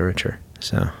Plains literature.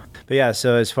 So, but But yeah,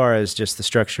 so as far as just the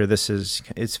structure,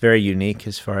 it's very unique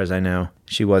as far as I know.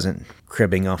 She wasn't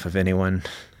cribbing off of anyone.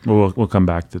 Well, we'll come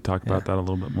back to talk about that a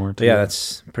little bit more, too. But yeah,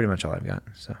 that's pretty much all I've got.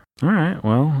 So. All right,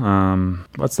 well,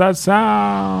 what's that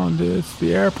sound? It's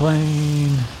the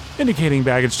airplane. Indicating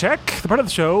baggage check, the part of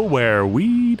the show where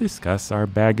we discuss our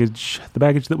baggage, the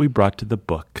baggage that we brought to the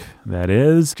book. That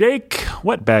is, Jake,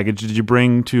 what baggage did you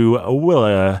bring to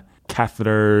Willa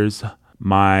Cathetter's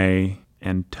My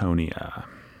Antonia?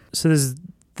 So this is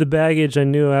the baggage I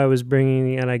knew I was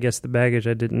bringing, and I guess the baggage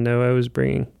I didn't know I was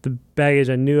bringing. The baggage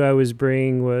I knew I was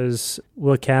bringing was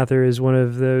Will Cather is one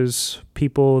of those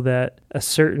people that a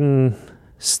certain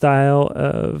style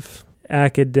of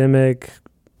academic,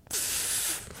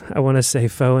 I want to say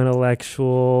faux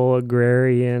intellectual,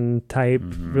 agrarian type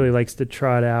really likes to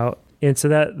trot out. And so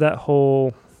that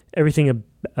whole, everything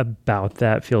about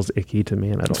that feels icky to me,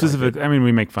 and I don't like it. I mean,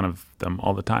 we make fun of them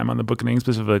all the time on the Bookening,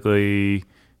 specifically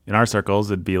in our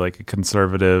circles. It'd be like a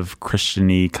conservative,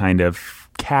 Christian-y kind of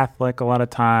Catholic a lot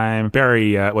of time.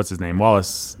 Barry, what's his name?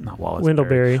 Not Wallace. Wendell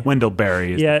Wendell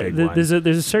Berry is the big one.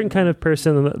 There's a certain kind of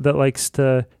person that likes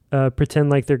to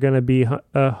pretend like they're going to be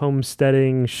a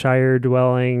homesteading,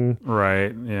 shire-dwelling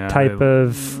type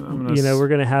of, we're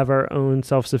going to have our own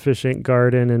self-sufficient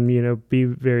garden and, we're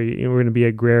going to be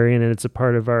agrarian, and it's a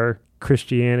part of our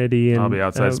Christianity. And I'll be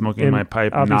outside smoking my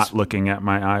pipe, not looking at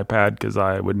my iPad, because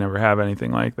I would never have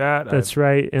anything like that. That's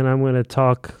right. And I'm going to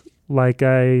talk like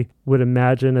I would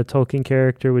imagine a Tolkien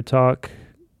character would talk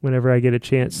whenever I get a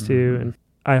chance to. And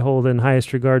I hold in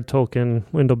highest regard Tolkien,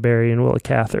 Wendell Berry, and Willa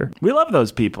Cather. We love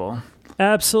those people.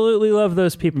 Absolutely love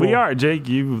those people. We are. Jake,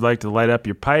 you like to light up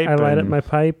your pipe. I light up my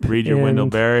pipe. Read your Wendell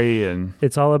Berry. And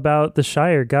it's all about the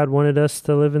Shire. God wanted us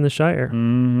to live in the Shire.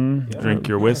 Mm-hmm. Yeah. Drink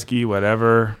your whiskey,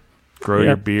 whatever. Grow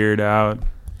your beard out.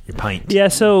 Your pint. Yeah,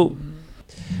 so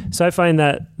I find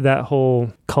that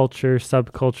whole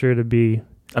subculture to be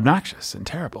obnoxious and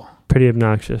terrible. Pretty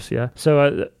obnoxious, yeah.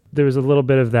 So there was a little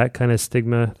bit of that kind of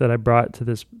stigma that I brought to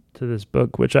this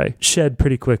book, which I shed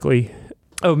pretty quickly.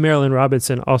 Oh, Marilyn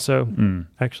Robinson also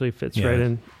actually fits right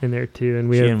in there too, and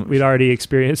we'd already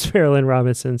experienced Marilyn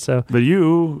Robinson. So, but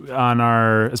you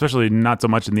especially not so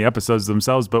much in the episodes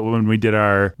themselves, but when we did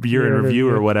our year in review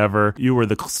or whatever, you were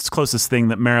the closest thing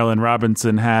that Marilyn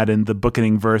Robinson had in the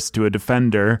Bookening verse to a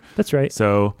Defender. That's right.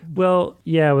 So,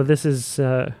 this is.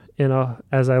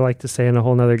 As I like to say, in a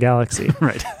whole nother galaxy.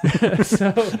 Right. So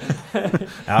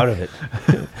out of it.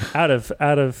 Out of.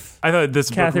 I thought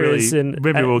this book really.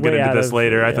 Maybe we'll get into this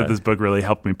later. I thought this book really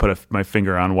helped me put my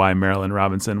finger on why Marilyn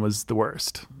Robinson was the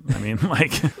worst. I mean,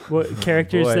 like what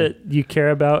characters that you care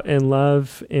about and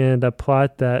love, and a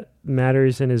plot that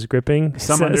matters and is gripping.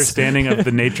 Some understanding of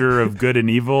the nature of good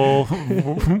and evil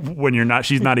when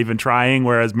she's not even trying,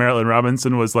 whereas Marilyn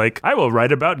Robinson was like, I will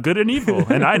write about good and evil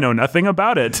and I know nothing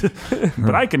about it,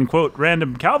 but I can quote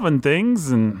random Calvin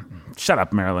things. And shut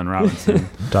up, Marilyn Robinson.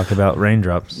 Talk about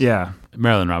raindrops. Yeah.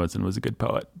 Marilyn Robinson was a good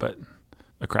poet, but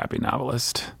a crappy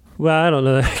novelist. Well, I don't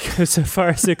know that I go so far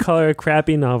as to call her a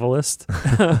crappy novelist.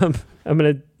 I'm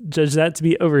going to judge that to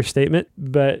be overstatement,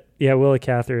 but yeah, Willa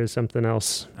Cather is something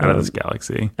else. Out of this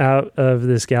galaxy. Out of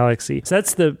this galaxy. So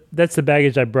that's the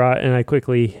baggage I brought, and I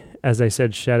quickly, as I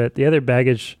said, shed it. The other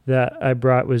baggage that I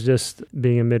brought was just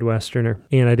being a Midwesterner,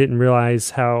 and I didn't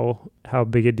realize how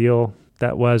big a deal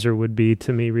that was or would be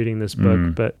to me reading this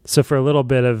book. But so for a little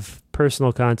bit of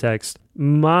personal context,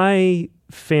 my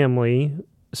family...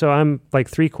 So I'm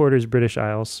like 3/4 British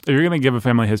Isles. If you're going to give a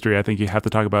family history, I think you have to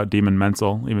talk about Demon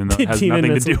Menzel, even though it has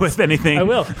nothing to do with anything. I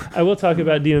will talk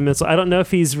about Demon Menzel. I don't know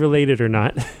if he's related or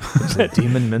not.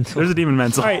 Demon Menzel? There's a Demon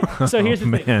Menzel. All right, so here's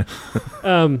the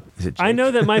thing. I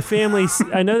know that my family,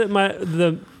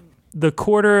 the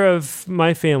quarter of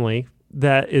my family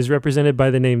that is represented by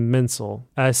the name Menzel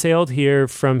sailed here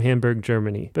from Hamburg,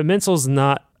 Germany. But Menzel's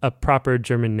not a proper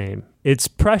German name. It's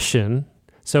Prussian,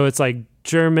 so it's like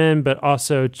German, but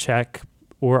also Czech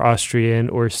or Austrian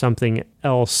or something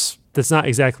else that's not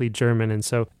exactly German. And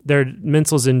so there are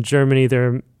Menzels in Germany, there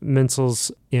are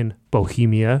Menzels in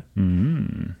Bohemia,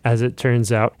 as it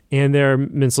turns out, and there are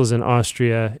Menzels in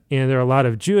Austria, and there are a lot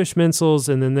of Jewish Menzels,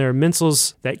 and then there are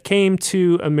Menzels that came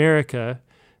to America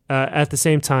at the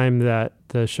same time that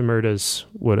the Shimerdas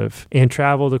would have, and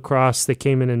traveled across. They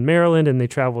came in Maryland, and they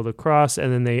traveled across,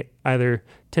 and then they either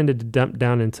tended to dump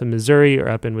down into Missouri or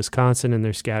up in Wisconsin, and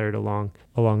they're scattered along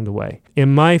the way.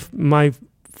 And my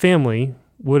family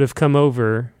would have come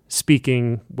over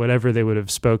speaking whatever they would have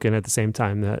spoken at the same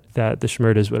time that the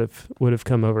Shimerdas would have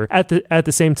come over. At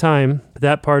the same time,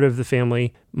 that part of the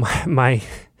family, my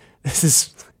this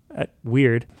is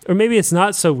weird, or maybe it's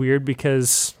not so weird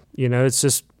because it's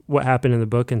just what happened in the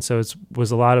book, and so it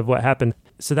was a lot of what happened.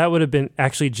 So that would have been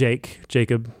actually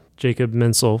Jacob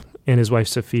Menzel and his wife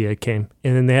Sophia came.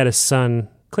 And then they had a son,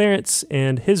 Clarence,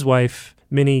 and his wife,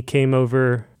 Minnie, came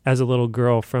over as a little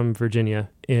girl from Virginia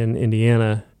in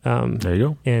Indiana. There you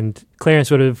go. And Clarence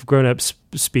would have grown up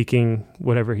speaking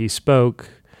whatever he spoke,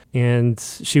 and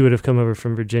she would have come over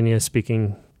from Virginia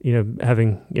speaking,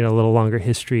 having, a little longer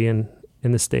history in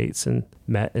the States and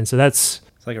met. And so it's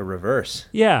like a reverse.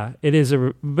 Yeah, it is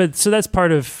but so that's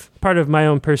part of my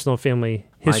own personal family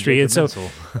history. And so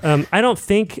I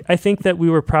think that we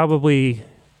were probably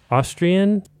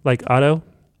Austrian, like Otto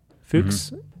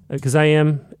Fuchs, because I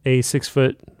am a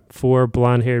 6'4",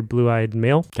 blonde-haired, blue-eyed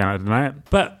male. Cannot deny it.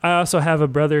 But I also have a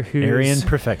brother who's Aryan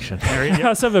perfection. I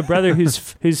also have a brother who's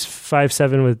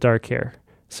 5'7" with dark hair.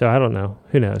 So I don't know.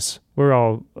 Who knows? We're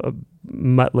all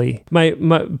muttly.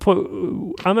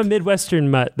 I'm a Midwestern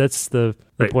mutt. That's the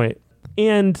point.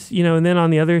 And, and then on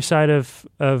the other side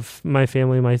of my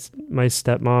family, my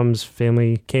stepmom's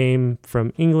family came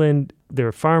from England. They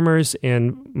were farmers,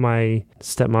 and my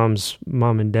stepmom's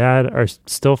mom and dad are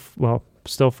still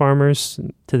farmers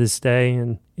to this day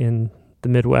and in the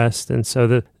Midwest. And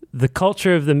so the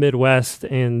culture of the Midwest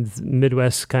and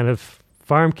Midwest kind of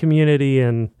farm community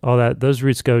and all that, those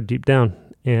roots go deep down.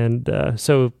 And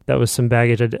so that was some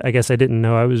baggage I guess I didn't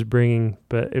know I was bringing,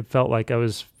 but it felt like I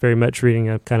was very much reading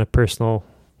a kind of personal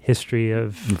history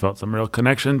of... You felt some real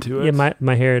connection to it? Yeah,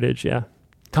 my heritage, yeah.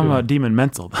 Tell me about Demon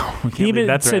Menzel, though.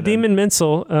 Demon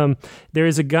Menzel, there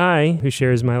is a guy who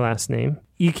shares my last name.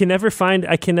 I can never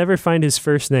find his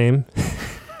first name,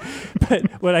 but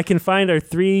what I can find are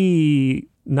 3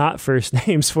 not first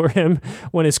names for him.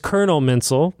 One is Colonel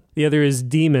Menzel, the other is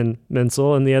Demon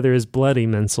Menzel, and the other is Bloody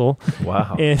Menzel.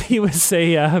 Wow! And he was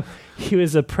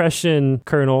a Prussian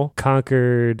colonel,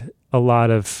 conquered a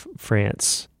lot of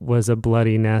France, was a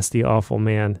bloody, nasty, awful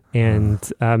man,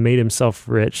 and made himself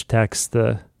rich, taxed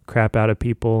the crap out of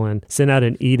people, and sent out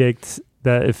an edict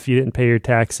that if you didn't pay your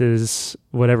taxes,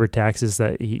 whatever taxes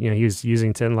that he was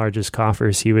using to enlarge his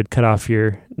coffers, he would cut off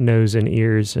your nose and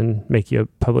ears and make you a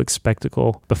public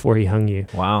spectacle before he hung you.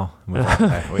 Wow. We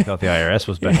thought the IRS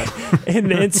was bad.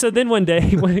 and so then one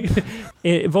day,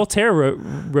 Voltaire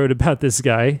wrote about this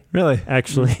guy. Really?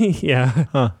 Actually, yeah.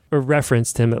 Huh. Or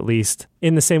referenced him at least.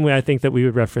 In the same way I think that we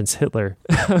would reference Hitler.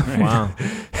 Wow.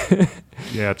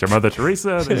 Yeah, it's your Mother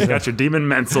Teresa, then you got your Demon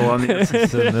Menzel on the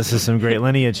other. This is some great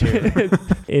lineage here.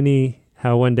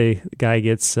 Anyhow, one day the guy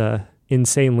gets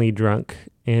insanely drunk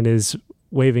and is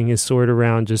waving his sword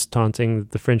around, just taunting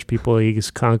the French people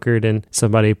he's conquered, and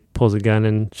somebody pulls a gun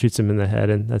and shoots him in the head,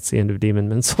 and that's the end of Demon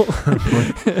Menzel.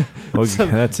 Well,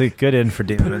 that's a good end for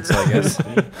Demon Menzel, I guess.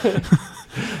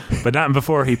 But not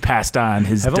before he passed on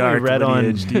his dark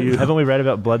lineage. Haven't we read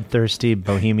about bloodthirsty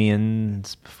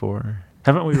Bohemians before?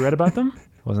 Haven't we read about them?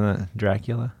 Wasn't that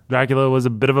Dracula? Dracula was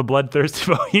a bit of a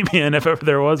bloodthirsty Bohemian, if ever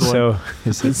there was one. So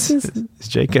is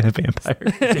Jake a vampire?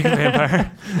 Jake a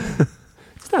vampire?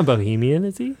 He's not Bohemian,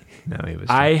 is he? No, he was.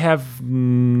 I have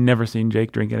never seen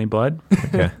Jake drink any blood.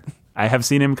 Okay. I have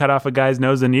seen him cut off a guy's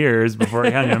nose and ears before he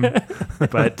hung him,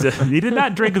 but he did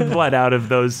not drink the blood out of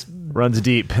those. Runs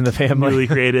deep in the family. Newly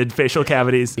created facial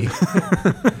cavities.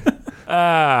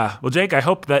 Well, Jake, I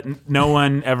hope that no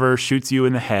one ever shoots you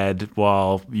in the head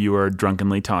while you are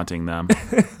drunkenly taunting them.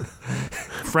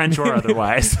 French or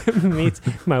otherwise.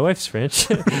 My wife's French.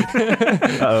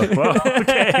 Well,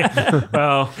 okay.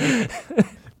 Well,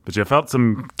 but you felt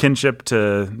some kinship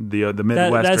to the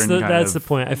Midwestern. That's the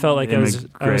point. I felt like I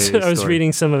was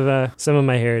reading some of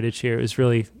my heritage here. It was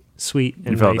really sweet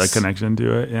and you felt nice. A connection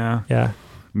to it, yeah. Yeah.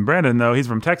 Brandon, though, he's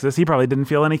from Texas. He probably didn't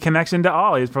feel any connection to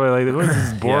all. He's probably like, what's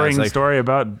this boring story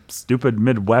about stupid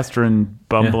Midwestern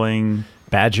bumbling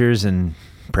badgers and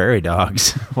prairie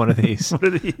dogs? One of these.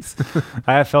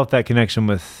 I have felt that connection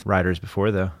with riders before,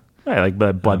 though. I like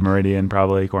the Blood Meridian,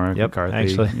 probably, Cormac McCarthy.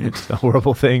 Actually, it's a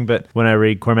horrible thing, but when I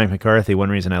read Cormac McCarthy, one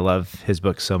reason I love his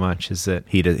book so much is that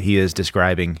he is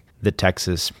describing the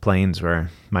Texas plains where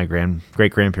my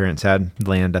great-grandparents had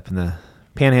land up in the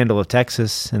panhandle of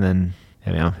Texas, and then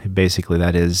basically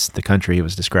that is the country he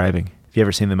was describing. If you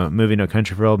ever seen the movie No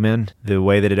Country for Old Men, the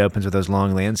way that it opens with those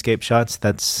long landscape shots,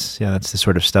 that's the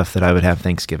sort of stuff that I would have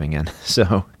Thanksgiving in.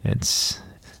 So it's,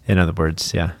 in other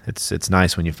words, it's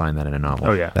nice when you find that in a novel.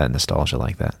 Oh, yeah. That nostalgia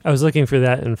like that. I was looking for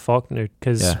that in Faulkner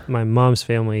because my mom's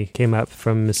family came up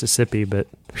from Mississippi, but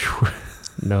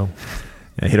no.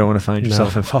 Yeah, you don't want to find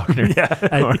yourself in Faulkner.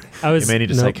 Yeah, you may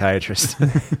need a psychiatrist.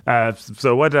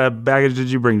 So what baggage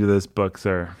did you bring to this book,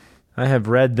 sir? I have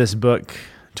read this book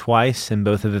twice, and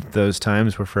both of those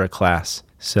times were for a class.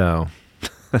 So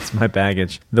That's my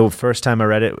baggage. The first time I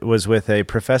read it was with a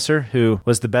professor who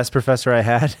was the best professor I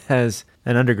had as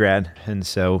an undergrad. And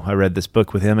so I read this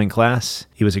book with him in class.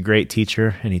 He was a great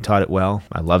teacher and he taught it well.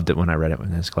 I loved it when I read it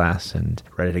in his class, and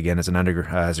read it again as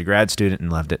as a grad student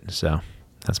and loved it. So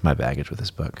that's my baggage with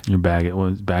this book. Your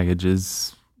baggage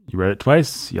is you read it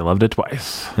twice, you loved it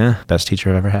twice. Yeah, best teacher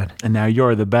I've ever had. And now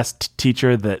you're the best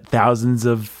teacher that thousands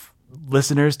of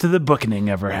listeners to the Bookening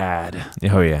ever had.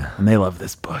 Oh, yeah. And they love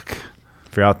this book.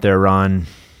 If you're out there, Ron,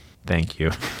 thank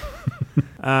you.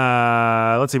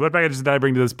 Let's see. What baggage did I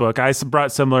bring to this book? I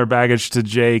brought similar baggage to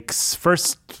Jake's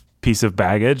first piece of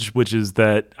baggage, which is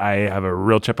that I have a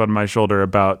real chip on my shoulder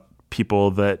about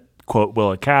people that quote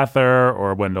Willa Cather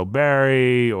or Wendell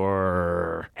Berry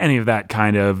or any of that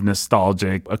kind of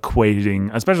nostalgic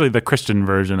equating, especially the Christian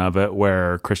version of it,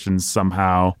 where Christians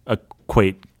somehow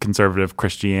equate conservative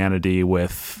Christianity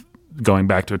with going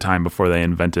back to a time before they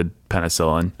invented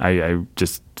penicillin. I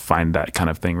just find that kind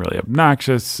of thing really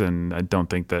obnoxious, and I don't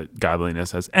think that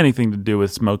godliness has anything to do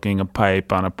with smoking a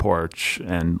pipe on a porch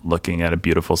and looking at a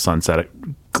beautiful sunset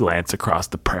glance across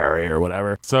the prairie or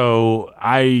whatever. So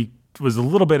I was a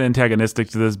little bit antagonistic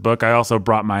to this book. I also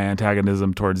brought my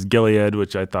antagonism towards Gilead,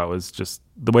 which I thought was just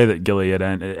the way that Gilead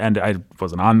ended. And I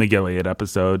wasn't on the Gilead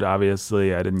episode,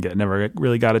 obviously. I never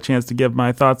really got a chance to give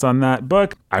my thoughts on that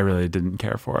book. I really didn't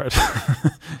care for it.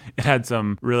 It had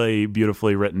some really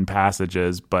beautifully written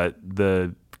passages, but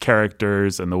the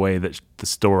characters and the way that the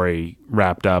story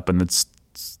wrapped up and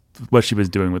what she was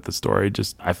doing with the story,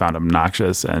 just I found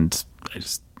obnoxious, and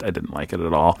I didn't like it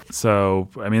at all. So,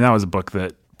 I mean, that was a book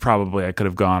that probably I could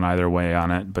have gone either way on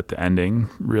it, but the ending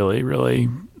really, really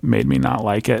made me not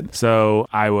like it. So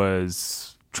I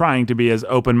was trying to be as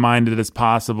open-minded as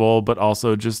possible, but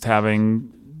also just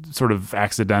having sort of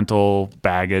accidental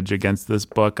baggage against this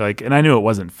book. And I knew it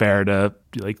wasn't fair to,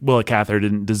 Willa Cather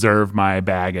didn't deserve my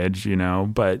baggage,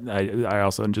 but I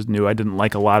also just knew I didn't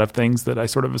like a lot of things that I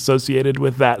sort of associated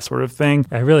with that sort of thing.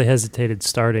 I really hesitated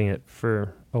starting it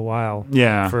for a while.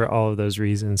 Yeah. For all of those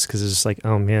reasons, because it's just like,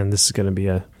 oh man, this is going to be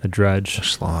a drudge. A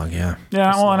slog, yeah.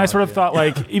 Yeah, well, and I sort of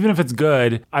thought, even if it's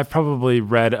good, I've probably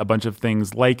read a bunch of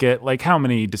things like it. Like, how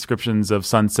many descriptions of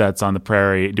sunsets on the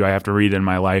prairie do I have to read in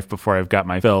my life before I've got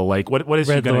my fill? Like, what is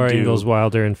she going to do? Read Laura Ingalls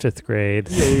Wilder in 5th grade.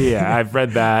 Yeah, I've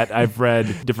read that. I've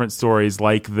read different stories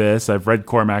like this. I've read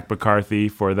Cormac McCarthy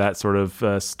for that sort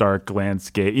of stark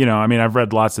landscape. I've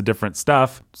read lots of different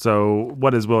stuff. So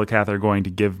what is Willa Cather going to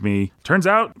give me? Turns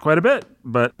out quite a bit.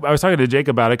 But I was talking to Jake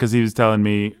about it because he was telling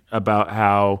me about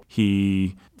how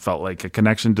he felt like a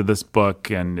connection to this book,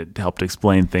 and it helped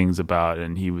explain things about it.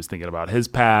 And he was thinking about his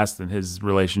past and his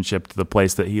relationship to the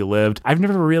place that he lived. I've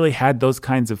never really had those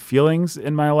kinds of feelings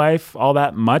in my life all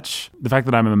that much. The fact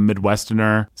that I'm a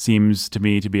Midwesterner seems to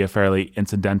me to be a fairly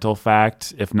incidental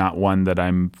fact, if not one that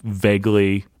I'm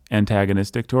vaguely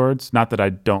antagonistic towards. Not that I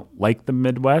don't like the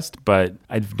Midwest, but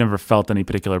I've never felt any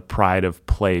particular pride of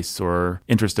place or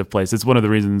interest of place. It's one of the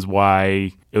reasons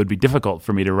why it would be difficult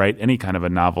for me to write any kind of a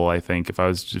novel, I think. If I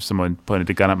was just someone pointed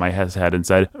a gun at my head and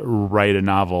said, write a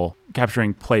novel,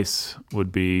 capturing place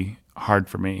would be hard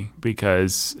for me,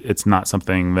 because it's not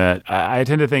something that I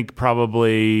tend to think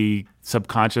probably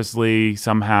subconsciously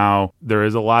somehow there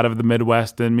is a lot of the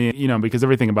Midwest in me, because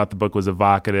everything about the book was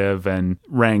evocative and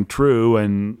rang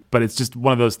true, but it's just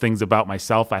one of those things about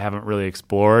myself I haven't really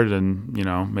explored, and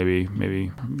maybe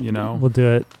we'll do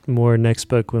it more next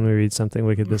book when we read Something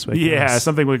Wicked This Way Comes. Yeah,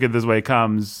 Something Wicked This Way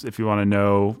Comes. If you want to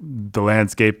know the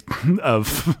landscape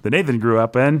of that Nathan grew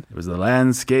up in, it was the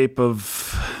landscape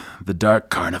of the Dark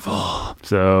Carnival.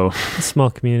 So, a small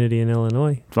community in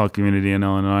Illinois. I am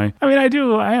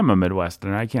a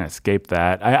Midwesterner. I can't escape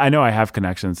that. I know I have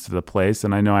connections to the place,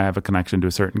 and I know I have a connection to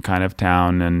a certain kind of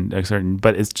town and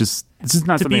but it's just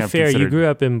not to something be I've fair, considered. You grew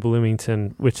up in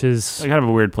Bloomington, which is kind of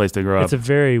a weird place to grow up. It's a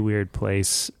very weird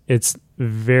place. It's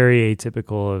very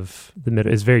atypical of the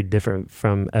middle. It's very different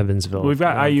from Evansville. We've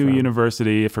got IU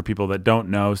University for people that don't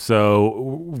know. So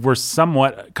we're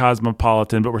somewhat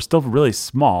cosmopolitan, but we're still really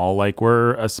small.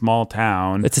 We're a small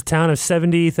town. It's a town of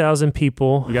 70,000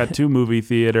 people. We got 2 movie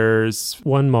theaters,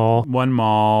 one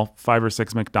mall, 5 or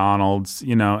 6 McDonald's.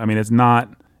 It's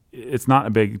not a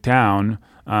big town.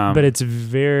 But it's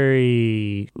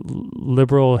very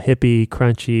liberal, hippie,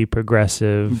 crunchy,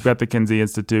 progressive. We've got the Kinsey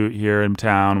Institute here in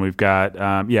town. We've got,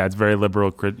 it's very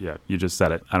liberal. Yeah, you just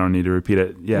said it. I don't need to repeat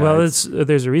it. Yeah. Well,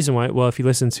 there's a reason why. Well, if you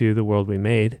listen to The World We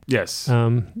Made, yes,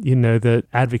 that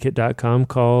Advocate.com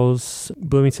calls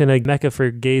Bloomington a mecca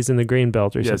for gays in the Grain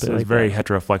Belt or something like that. It's a very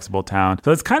heteroflexible town.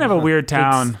 So it's kind of a weird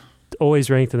town. always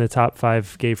ranked in the top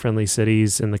 5 gay-friendly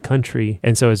cities in the country.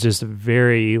 And so it's just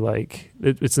very like,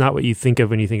 it's not what you think of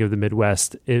when you think of the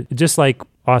Midwest. Just like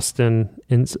Austin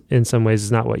in some ways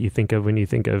is not what you think of when you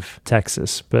think of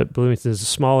Texas. But Bloomington is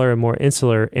smaller and more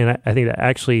insular. And I think that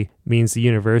actually means the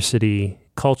university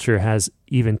culture has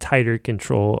even tighter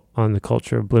control on the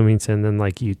culture of Bloomington than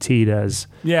like UT does.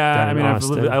 Yeah, I mean, I've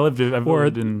lived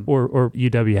in or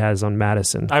UW has on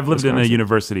Madison. I've lived in a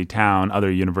university town,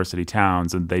 other university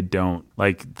towns, and they don't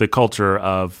like the culture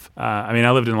of. I mean,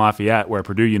 I lived in Lafayette, where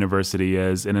Purdue University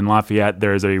is, and in Lafayette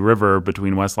there is a river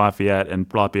between West Lafayette and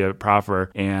Lafayette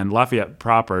proper, and Lafayette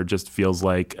proper just feels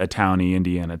like a towny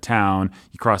Indiana town.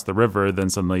 You cross the river, then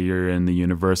suddenly you're in the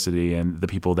university, and the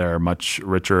people there are much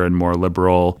richer and more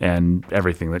liberal, and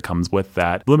everything that comes with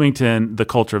that. Bloomington, the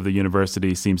culture of the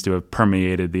university seems to have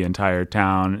permeated the entire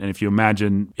town. And if you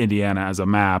imagine Indiana as a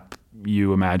map,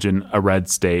 you imagine a red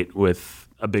state with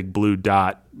a big blue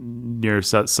dot near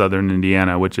southern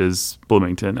Indiana, which is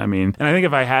Bloomington. I mean, and I think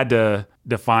if I had to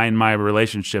define my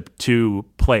relationship to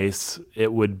place,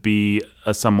 it would be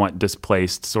a somewhat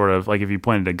displaced sort of, like if you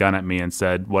pointed a gun at me and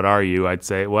said, "What are you?" I'd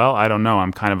say, well, I don't know.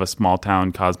 I'm kind of a small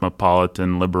town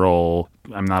cosmopolitan liberal.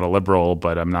 I'm not a liberal,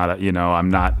 but I'm not I'm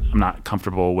not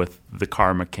comfortable with the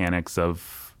car mechanics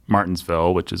of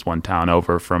Martinsville, which is one town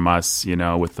over from us,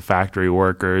 with the factory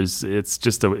workers. It's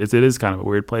just it is kind of a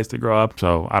weird place to grow up.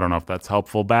 So I don't know if that's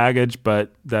helpful baggage,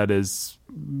 but that is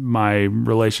my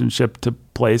relationship to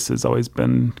place has always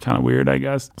been kind of weird, I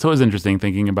guess. So it was interesting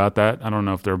thinking about that. I don't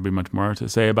know if there would be much more to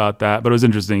say about that, but it was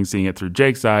interesting seeing it through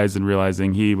Jake's eyes and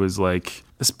realizing he was like,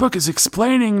 this book is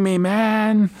explaining me,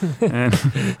 man. And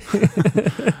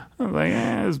I was like,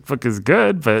 this book is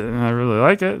good, but I really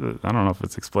like it. I don't know if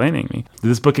it's explaining me. Did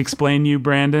this book explain you,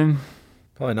 Brandon?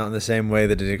 Probably not in the same way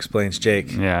that it explains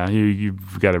Jake. Yeah,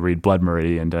 you've got to read Blood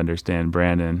Meridian to understand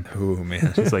Brandon. Oh,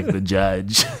 man. He's like the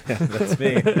judge. Yeah, that's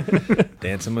me.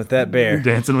 Dancing with that bear.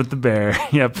 Dancing with the bear.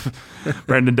 Yep.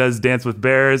 Brandon does dance with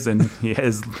bears, and he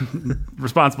is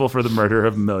responsible for the murder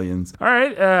of millions. All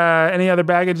right. Any other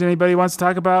baggage anybody wants to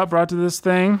talk about brought to this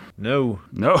thing? No.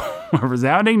 A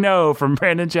resounding no from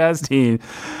Brandon Chastain.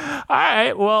 All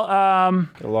right. Well,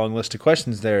 got a long list of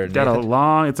questions there,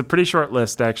 Nathan. It's a pretty short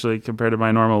list, actually, compared to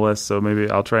my normal list. So maybe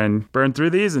I'll try and burn through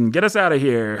these and get us out of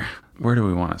here. Where do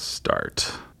we want to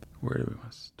start?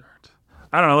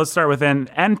 I don't know. Let's start with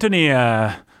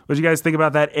Antonia. What did you guys think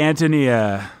about that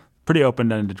Antonia? Pretty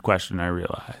open-ended question, I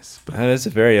realize. But that is a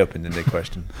very open-ended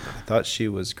question. I thought she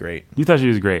was great. You thought she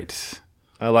was great.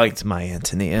 I liked my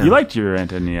Antonia. You liked your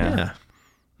Antonia. Yeah.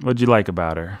 What did you like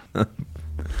about her?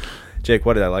 Jake,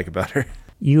 what did I like about her?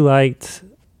 You liked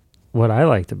what I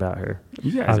liked about her.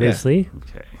 You guys, obviously. Yeah.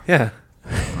 Okay. Yeah.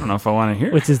 I don't know if I want to hear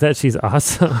it. Which is that she's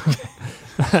awesome.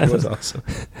 She was awesome.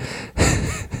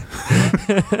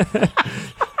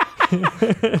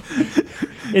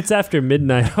 It's after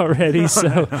midnight already,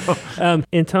 so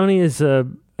Antonia is a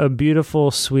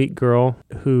beautiful, sweet girl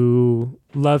who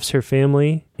loves her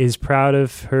family, is proud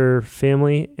of her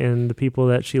family and the people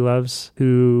that she loves,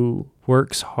 who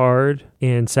works hard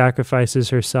and sacrifices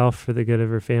herself for the good of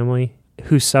her family,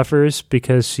 who suffers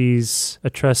because she's a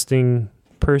trusting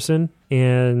person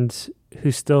and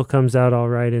who still comes out all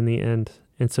right in the end.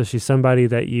 And so she's somebody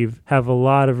that you have a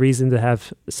lot of reason to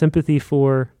have sympathy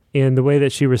for. And the way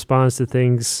that she responds to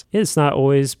things, it's not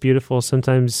always beautiful.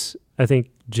 Sometimes I think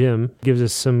Jim gives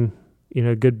us some,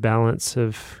 good balance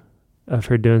of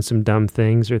her doing some dumb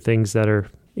things or things that are,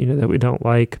 that we don't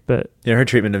like. But yeah, her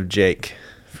treatment of Jake,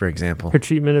 for example. But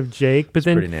it's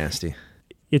then pretty nasty.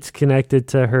 It's connected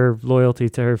to her loyalty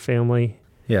to her family.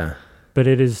 Yeah. But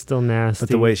it is still nasty. But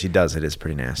the way she does it is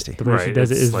pretty nasty. The way she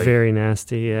does it is like, very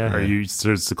nasty, yeah. It's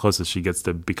the closest she gets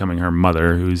to becoming her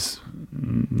mother, who's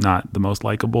not the most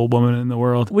likable woman in the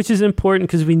world. Which is important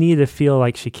because we need to feel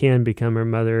like she can become her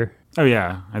mother. Oh,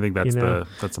 yeah. I think that's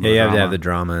that's some of the you drama. have to have the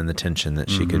drama and the tension that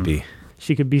she could be.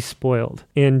 She could be spoiled.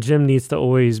 And Jim needs to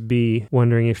always be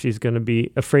wondering if she's going to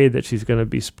be afraid that she's going to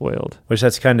be spoiled. Which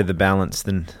that's kind of the balance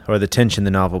or the tension the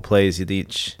novel plays.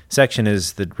 Each section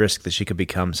is the risk that she could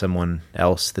become someone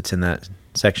else that's in that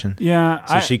section. Yeah.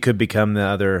 So she could become the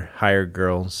other hired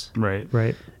girls. Right.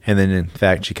 And then, in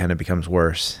fact, she kind of becomes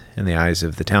worse in the eyes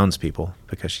of the townspeople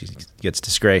because she gets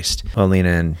disgraced. While Lena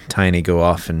and Tiny go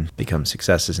off and become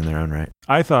successes in their own right.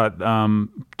 I thought,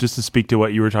 just to speak to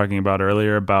what you were talking about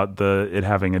earlier about it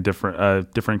having a different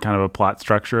kind of a plot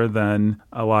structure than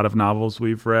a lot of novels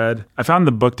we've read, I found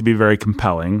the book to be very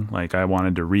compelling. Like I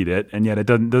wanted to read it, and yet it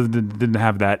didn't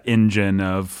have that engine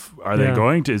of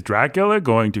is Dracula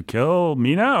going to kill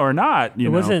Mina or not? It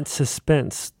wasn't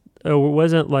suspense. It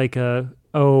wasn't like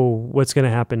oh, what's going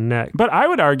to happen next? But I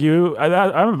would argue,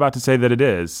 I'm about to say that it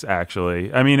is,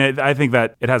 actually. I mean, I think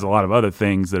that it has a lot of other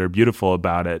things that are beautiful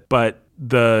about it, but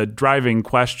the driving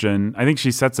question, I think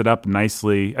she sets it up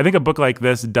nicely. I think a book like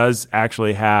this does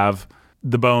actually have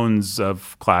the bones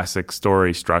of classic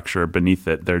story structure beneath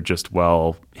it. They're just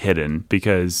well hidden,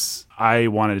 because I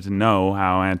wanted to know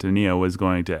how Antonia was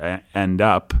going to end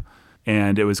up,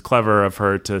 and it was clever of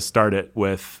her to start it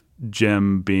with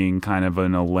Jim being kind of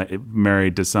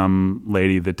married to some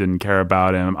lady that didn't care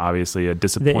about him, obviously a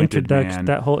disappointed man.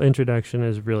 That whole introduction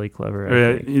is really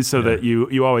clever. So that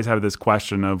you always have this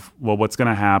question of, well, what's going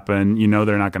to happen? You know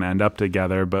they're not going to end up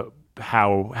together, but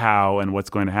how and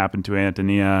what's going to happen to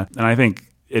Antonia? And I think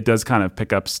it does kind of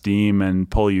pick up steam and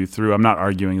pull you through. I'm not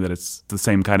arguing that it's the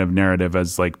same kind of narrative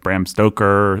as like Bram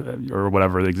Stoker or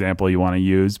whatever the example you want to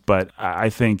use, but I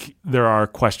think there are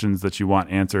questions that you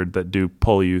want answered that do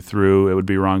pull you through. It would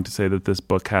be wrong to say that this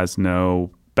book has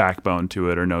no backbone to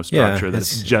it or no structure.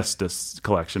 That's just a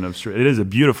collection of it is a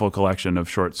beautiful collection of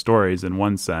short stories in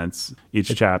one sense.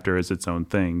 Each chapter is its own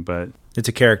thing, but it's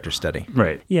a character study,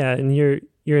 right? Yeah, and you're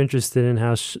interested in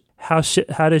how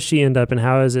does she end up, and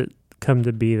how is it come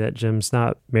to be that Jim's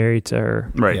not married to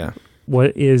her? Right. Yeah.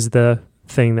 What is the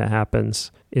thing that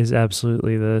happens is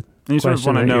absolutely the and you sort of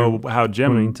want to know how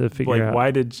Jim, to figure out. Why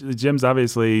did Jim's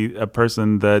obviously a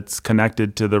person that's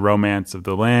connected to the romance of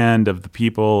the land, of the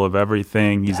people, of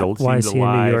everything. Why is he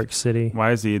in New York City?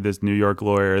 Why is he this New York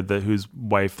lawyer whose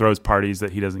wife throws parties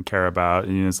that he doesn't care about?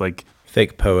 And it's like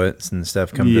fake poets and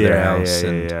stuff come to their house.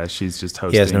 Yeah. She's just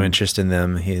hosting. He has no interest in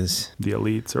them. He's the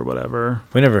elites or whatever.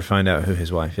 We never find out who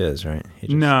his wife is, right?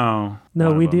 No,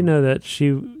 we do know that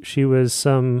she was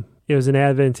it was an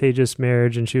advantageous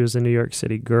marriage, and she was a New York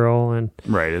City girl, and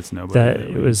right, it's nobody. That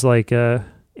it was like her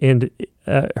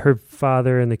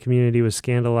father in the community was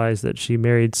scandalized that she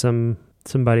married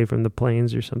somebody from the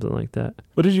plains or something like that.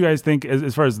 What did you guys think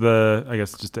as far as I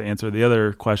guess just to answer the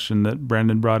other question that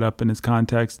Brandon brought up in his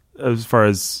context, as far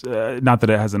as not that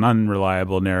it has an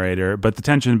unreliable narrator, but the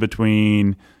tension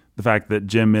between the fact that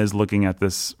Jim is looking at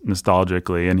this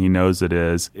nostalgically and he knows it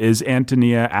is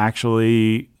Antonia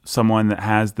actually someone that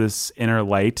has this inner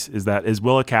light? Is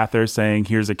Willa Cather saying,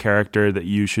 here's a character that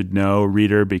you should know,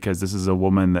 reader, because this is a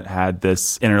woman that had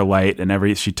this inner light,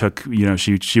 and she took,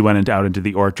 she went out into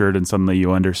the orchard and suddenly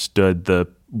you understood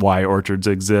why orchards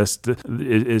exist.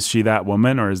 Is she that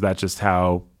woman, or is that just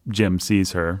how Jim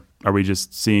sees her? Are we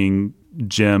just seeing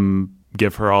Jim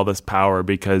give her all this power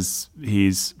because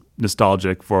he's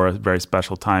nostalgic for a very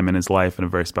special time in his life in a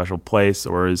very special place,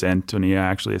 or is Antonia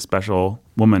actually a special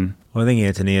woman? Well, I think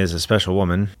Antonia is a special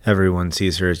woman. Everyone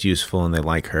sees her as useful and they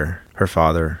like her. Her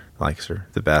father likes her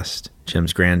the best.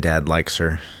 Jim's granddad likes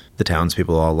her. The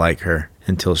townspeople all like her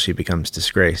until she becomes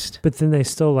disgraced. But then they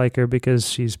still like her because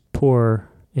she's poor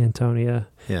Antonia.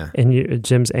 Yeah. And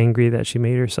Jim's angry that she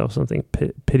made herself something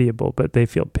pitiable, but they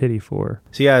feel pity for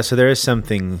her. So there is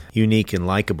something unique and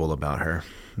likable about her.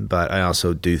 But I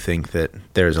also do think that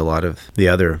there's a lot of the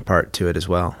other part to it as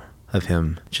well, of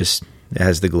him just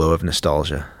has the glow of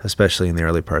nostalgia, especially in the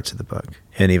early parts of the book.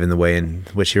 And even the way in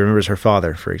which he remembers her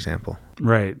father, for example.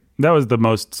 Right. That was the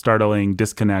most startling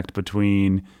disconnect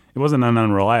between, it wasn't an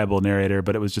unreliable narrator,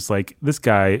 but it was just like, this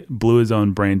guy blew his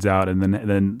own brains out and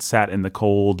then sat in the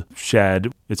cold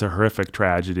shed. It's a horrific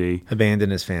tragedy.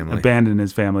 Abandoned his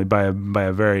family by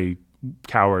a very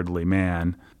cowardly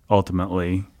man,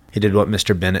 ultimately. He did what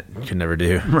Mr. Bennett could never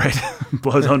do. Right.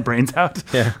 Blow his own brains out.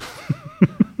 Yeah.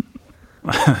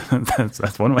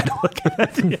 That's one way to look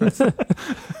at it. Yes.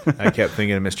 I kept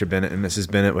thinking of Mr. Bennett and Mrs.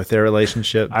 Bennett with their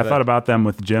relationship. I thought about them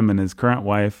with Jim and his current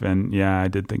wife, and yeah, I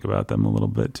did think about them a little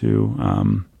bit too.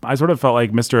 I sort of felt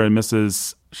like Mr. and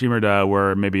Mrs. Shimerda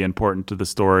were maybe important to the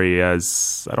story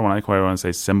as, I don't quite want to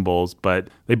say symbols, but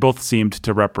they both seemed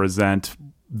to represent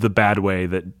the bad way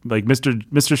that, like, Mr.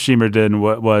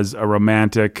 Shimerda was a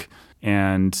romantic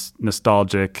and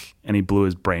nostalgic, and he blew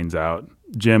his brains out.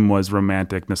 Jim was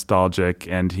romantic, nostalgic,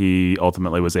 and he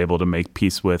ultimately was able to make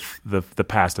peace with the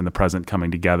past and the present coming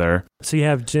together. So you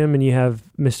have Jim and you have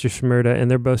Mr. Shimerda,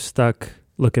 and they're both stuck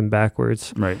looking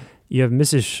backwards. Right. You have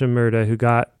Mrs. Shimerda, who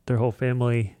got their whole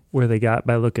family where they got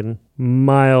by looking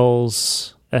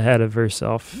miles ahead of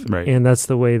herself. Right. And that's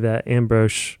the way that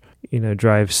Ambrose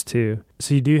drives too.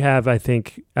 So you do have, I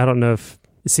think, I don't know if,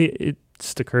 it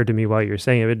just occurred to me while you were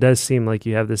saying it, it does seem like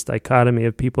you have this dichotomy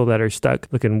of people that are stuck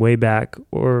looking way back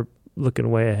or looking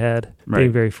way ahead, right.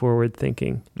 Being very forward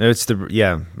thinking. It's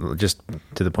just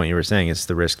to the point you were saying, it's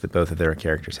the risk that both of their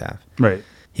characters have. Right.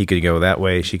 He could go that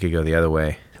way, she could go the other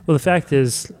way. Well, the fact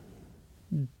is,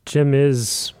 Jim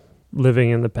is living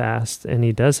in the past, and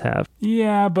he does have.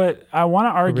 Yeah, but I want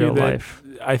to argue real that life.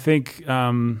 I think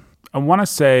I want to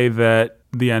say that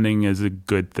the ending is a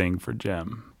good thing for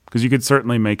Jim, because you could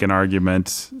certainly make an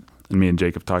argument, and me and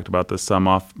Jake have talked about this some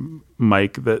off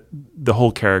mic, that the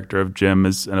whole character of Jim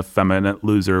is an effeminate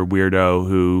loser weirdo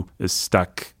who is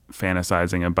stuck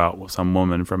fantasizing about some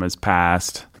woman from his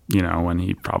past, when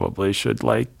he probably should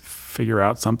figure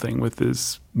out something with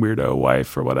his weirdo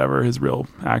wife or whatever, his real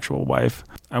actual wife.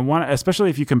 Especially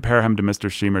if you compare him to Mr.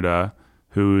 Shimerda,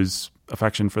 whose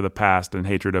affection for the past and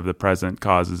hatred of the present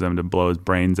causes him to blow his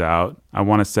brains out. I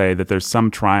want to say that there's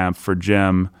some triumph for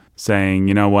Jim saying,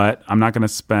 you know what, I'm not going to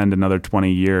spend another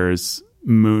 20 years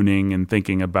mooning and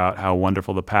thinking about how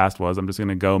wonderful the past was. I'm just going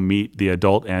to go meet the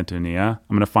adult Antonia.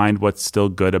 I'm going to find what's still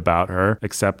good about her,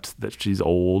 except that she's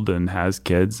old and has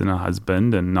kids and a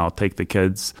husband, and I'll take the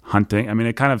kids hunting. I mean,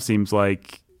 it kind of seems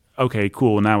like, okay,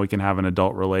 cool, now we can have an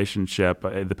adult relationship.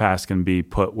 The past can be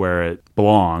put where it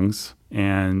belongs,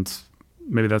 and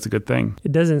maybe that's a good thing.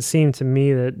 It doesn't seem to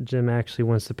me that Jim actually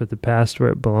wants to put the past where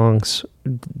it belongs.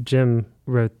 Jim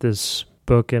wrote this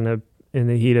book in the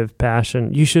heat of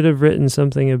passion. You should have written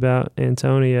something about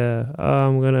Antonia. Oh,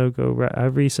 I'm going to go.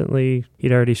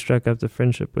 He'd already struck up the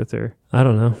friendship with her. I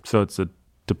don't know. So it's a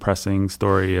depressing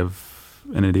story of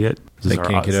an idiot. They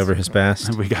can't get over his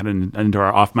past. We got into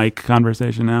our off-mic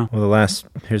conversation now. Well,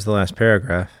 here's the last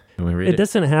paragraph. Can we read it? It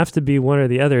doesn't have to be one or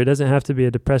the other. It doesn't have to be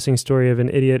a depressing story of an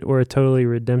idiot or a totally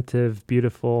redemptive,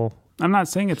 beautiful. I'm not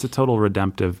saying it's a total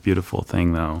redemptive, beautiful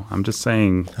thing, though. I'm just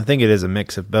saying... I think it is a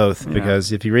mix of both,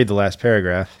 because if you read the last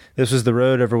paragraph, this was the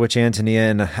road over which Antonia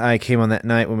and I came on that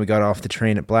night when we got off the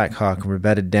train at Black Hawk and were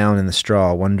bedded down in the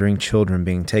straw, wondering children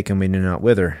being taken we knew not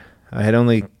whither. I had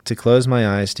only to close my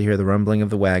eyes to hear the rumbling of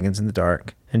the wagons in the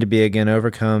dark, and to be again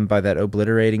overcome by that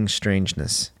obliterating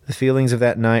strangeness. The feelings of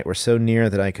that night were so near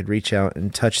that I could reach out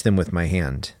and touch them with my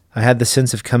hand. I had the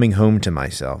sense of coming home to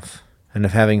myself, and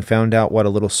of having found out what a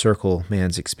little circle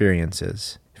man's experience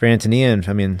is. For Antonia,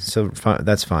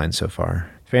 that's fine so far.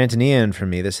 For Antonia and for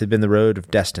me, this had been the road of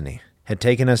destiny, had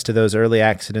taken us to those early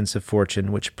accidents of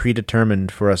fortune which predetermined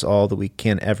for us all that we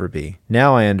can ever be.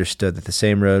 Now I understood that the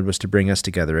same road was to bring us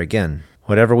together again.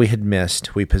 Whatever we had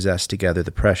missed, we possessed together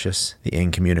the precious, the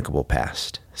incommunicable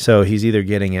past. So he's either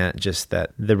getting at just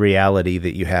that the reality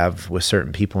that you have with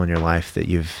certain people in your life, that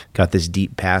you've got this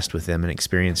deep past with them and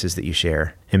experiences that you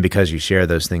share. And because you share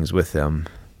those things with them,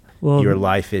 your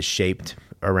life is shaped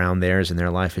around theirs and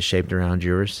their life is shaped around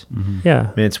yours. Mm-hmm.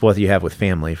 Yeah. I mean, it's what you have with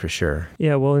family for sure.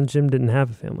 Yeah, well, and Jim didn't have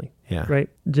a family. Yeah. Right?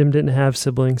 Jim didn't have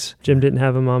siblings. Jim didn't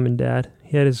have a mom and dad.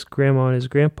 He had his grandma and his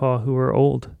grandpa who were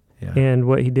old. Yeah. And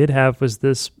what he did have was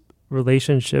this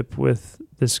relationship with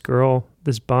this girl,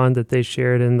 this bond that they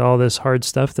shared, and all this hard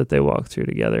stuff that they walked through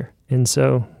together. And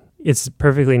so it's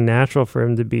perfectly natural for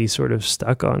him to be sort of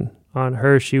stuck on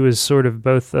her. She was sort of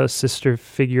both a sister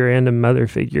figure and a mother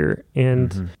figure.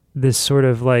 And this sort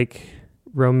of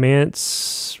romantic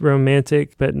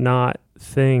but not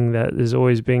thing that is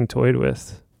always being toyed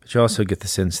with. But you also get the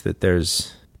sense that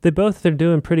they're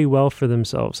doing pretty well for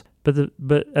themselves.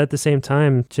 But at the same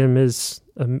time, Jim is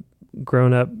a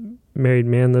grown-up married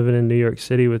man living in New York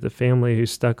City with a family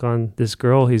who's stuck on this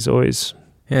girl he's always...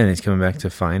 Yeah, and he's coming back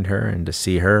to find her and to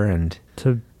see her and...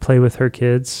 to play with her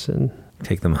kids and...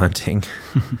 take them hunting.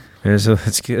 It's a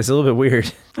little bit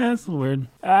weird. Yeah, it's a little weird.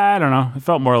 I don't know. It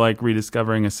felt more like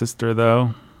rediscovering a sister,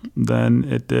 though, than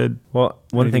it did. Well,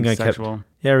 one thing I sexual. kept...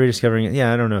 Yeah, rediscovering it.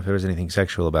 Yeah, I don't know if there was anything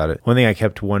sexual about it. One thing I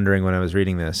kept wondering when I was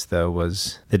reading this, though,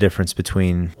 was the difference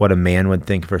between what a man would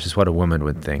think versus what a woman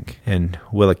would think. And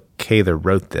Willa Cather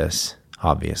wrote this,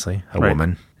 obviously, a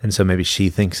woman. And so maybe she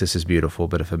thinks this is beautiful,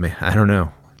 but if a man... I don't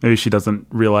know. Maybe she doesn't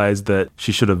realize that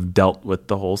she should have dealt with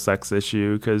the whole sex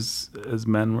issue, because as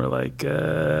men we're like,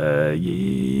 yeah,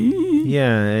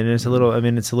 and it's a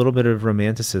little bit of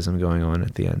romanticism going on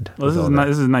at the end. Well, this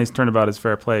is a nice turnabout as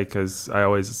fair play, because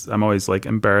I'm always like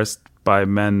embarrassed by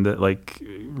men that like,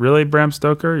 really, Bram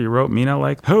Stoker, you wrote Mina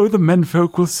like, oh, the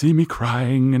menfolk will see me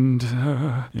crying, and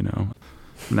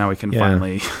now we can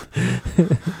finally.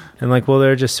 And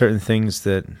there are just certain things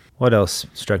that. What else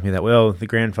struck me that way? Well, the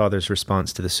grandfather's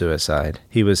response to the suicide.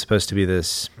 He was supposed to be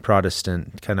this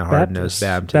Protestant, kind of hard-nosed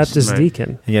Baptist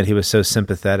deacon. And yet he was so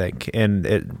sympathetic. And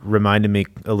it reminded me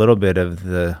a little bit of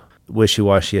the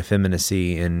wishy-washy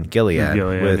effeminacy in Gilead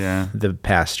with the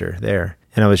pastor there.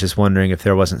 And I was just wondering if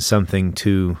there wasn't something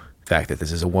to the fact that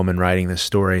this is a woman writing this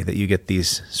story, that you get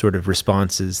these sort of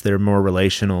responses that are more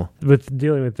relational. With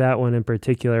dealing with that one in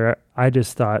particular, I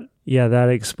just thought, yeah, that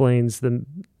explains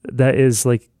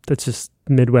that's just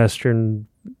Midwestern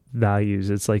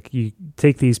values. It's like you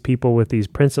take these people with these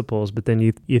principles, but then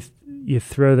you you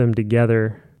throw them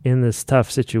together in this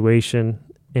tough situation,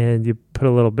 and you put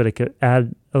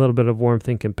add a little bit of warmth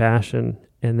and compassion,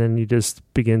 and then you just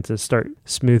begin to start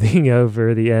smoothing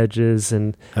over the edges.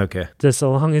 And just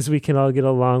so long as we can all get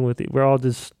along with it,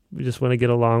 we just want to get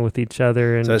along with each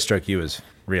other. And so that struck you as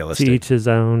realistic. To each his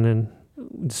own,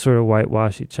 and sort of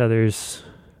whitewash each other's,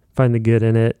 find the good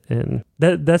in it. And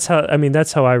that's how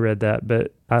I read that,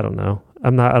 but I don't know. I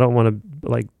don't want to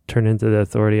like turn into the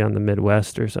authority on the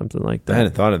Midwest or something like that. I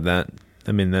hadn't thought of that.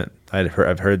 I mean,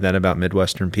 I've heard that about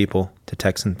Midwestern people. It's a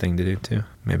Texan thing to do too.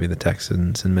 Maybe the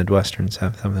Texans and Midwesterns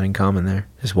have something in common there.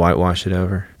 Just whitewash it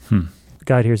over.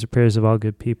 God hears the prayers of all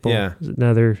good people. Yeah. There's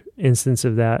another instance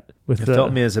of that. It felt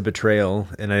to me as a betrayal,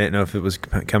 and I didn't know if it was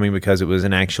coming because it was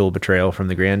an actual betrayal from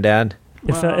the granddad.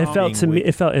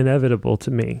 It felt inevitable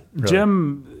to me. Really?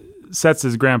 Jim sets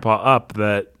his grandpa up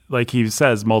that, like he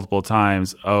says multiple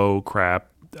times, oh crap,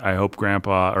 I hope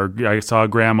grandpa, or I saw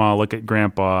grandma look at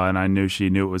grandpa and I knew she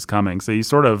knew it was coming. So you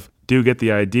sort of do get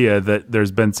the idea that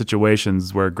there's been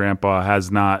situations where grandpa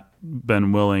has not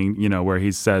been willing, where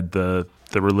he's said the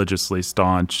religiously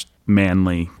staunch,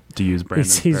 manly, to use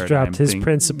Brandon's he's dropped his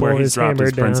principle, where he's dropped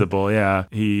his down. principle. Yeah,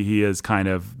 he is kind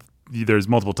of. There's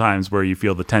multiple times where you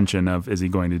feel the tension of, is he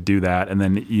going to do that? And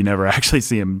then you never actually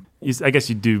see him. I guess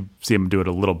you do see him do it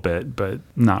a little bit, but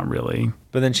not really.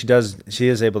 But then she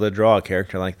is able to draw a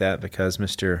character like that because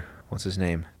what's his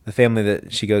name? The family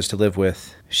that she goes to live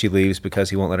with, she leaves because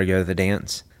he won't let her go to the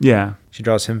dance. Yeah. She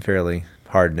draws him fairly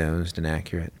hard-nosed and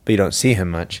accurate, but you don't see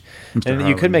him much. And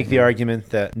you could make the argument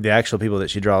that the actual people that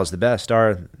she draws the best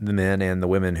are the men and the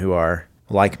women who are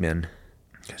like men.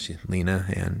 Because she's Lena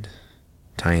and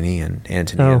Tiny and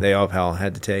Antonia, they all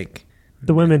had to take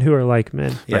the women who are like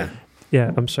men. Yeah. Right.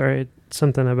 Yeah, I'm sorry.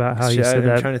 Something about how you said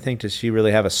that. I'm trying to think, does she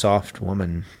really have a soft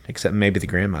woman, except maybe the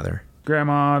grandmother?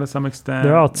 Grandma, to some extent.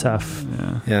 They're all tough.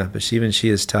 Yeah, but she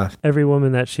is tough. Every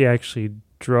woman that she actually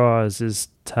draws is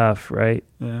tough, right?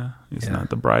 Yeah. He's not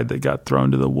the bride that got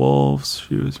thrown to the wolves.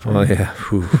 She was pretty... Oh, yeah.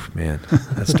 Whew, man.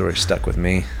 That story stuck with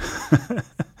me.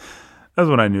 That's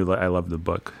when I knew I loved the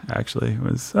book, actually. It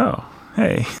was,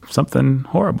 hey, something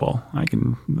horrible. I'm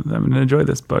going to enjoy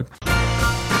this book.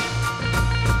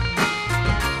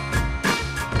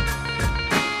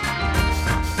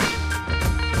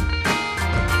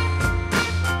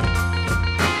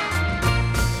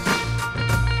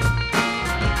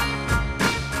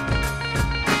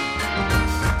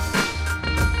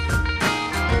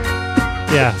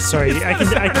 Yeah, sorry. I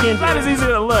can't It's not as easy as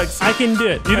it looks. I can do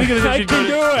it. You think I can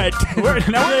do it. Where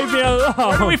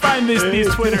do we find these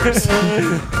Twitters?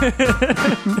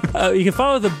 You can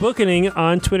follow The Bookening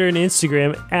on Twitter and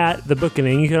Instagram at The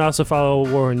Bookening. You can also follow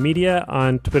Warhorn Media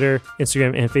on Twitter,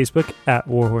 Instagram, and Facebook at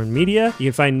Warhorn Media.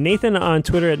 You can find Nathan on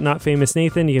Twitter at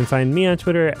NotFamousNathan. You can find me on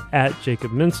Twitter at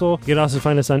Jacob Minsel. You can also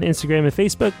find us on Instagram and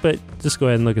Facebook, but just go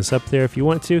ahead and look us up there if you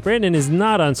want to. Brandon is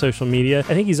not on social media.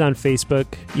 I think he's on Facebook.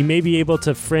 You may be able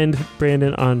to friend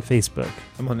Brandon on Facebook.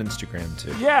 I'm on Instagram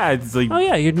too. Yeah, it's like... Oh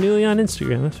yeah, you're newly on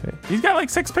Instagram. That's right. He's got like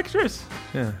 6 pictures.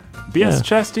 Yeah. B.S.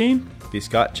 Chastain? B.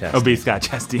 Scott Chastain. Oh, B. Scott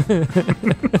Chastain.